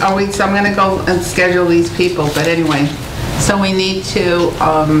 so I'm going to go and schedule these people, but anyway, so we need to,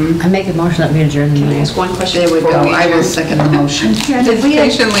 I make a motion that we adjourn the Can I meeting. ask one question? there we before go. I will adjourn? second the motion. Did we have-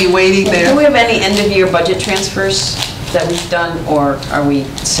 patiently waiting Do there. we have any end-of-year budget transfers that we've done, or are we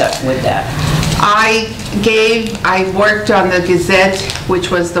set with that? I worked on the Gazette, which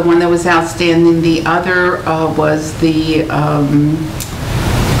was the one that was outstanding. The other was the,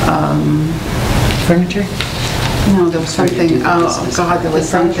 Furniture? no, there was something, oh God, there was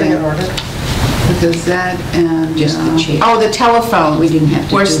something. The Gazette and... Just the chief. Oh, the telephone. We didn't have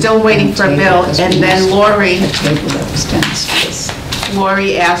to We're do still waiting for a table bill, because and we then used Lori... The table that was downstairs.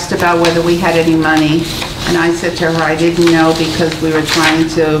 Lori asked about whether we had any money, and I said to her, I didn't know because we were trying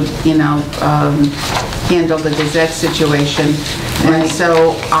to, handle the Gazette situation. And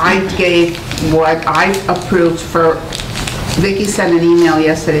so I gave what I approved for, Vicki sent an email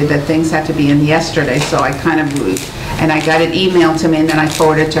yesterday that things had to be in yesterday, so I and I got an email to me, and then I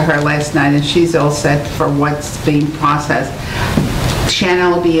forwarded it to her last night, and she's all set for what's being processed.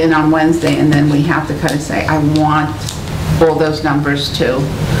 Shannon will be in on Wednesday, and then we have to kind of say, I want all those numbers too.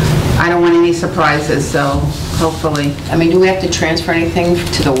 I don't want any surprises, so hopefully. I mean, do we have to transfer anything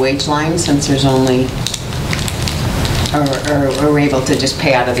to the wage line since there's only, or are we able to just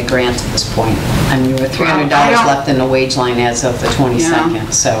pay out of the grant at this point? I mean, with $300 I don't- left in the wage line as of the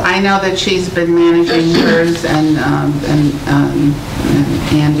 22nd, so. I know that she's been managing hers and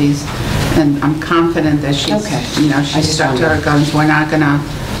Andy's, and I'm confident that she's, Okay. I she's just stuck to her wondered. guns. We're not gonna,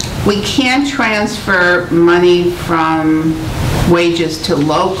 we can't transfer money from wages to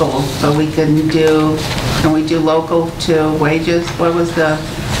local, but we can we do local to wages? What was the,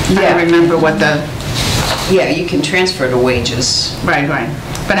 I Yeah. don't remember what the, Yeah, you can transfer to wages, right.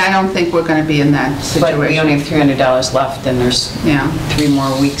 But I don't think we're gonna be in that but we only situation. have $300 left, and there's Yeah, 3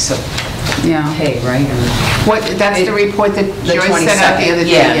 more weeks of yeah. pay, right? What, that's the report that The Joyce sent out the other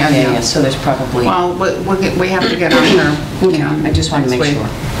 22nd. day? Yeah, so there's probably, Well, we have to get on her, I just wanted to next make week. sure.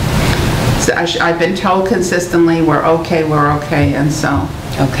 So I've been told consistently, we're okay, and so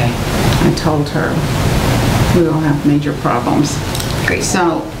Okay. I told her we will have major problems. Great.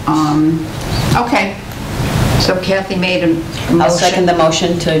 So, okay. So Kathy made a motion. I'll second the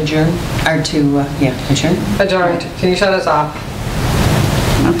motion to adjourn, or to, adjourn. Adjourned. Can you shut us off?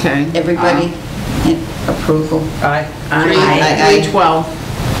 Okay. Everybody in approval? Aye. 3:12.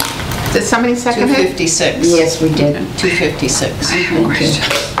 Did somebody second it? 256. Yes, we did. 256. Thank you.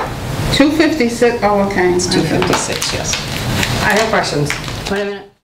 2:56, oh, okay. It's 256, yes. I have questions. Wait a minute.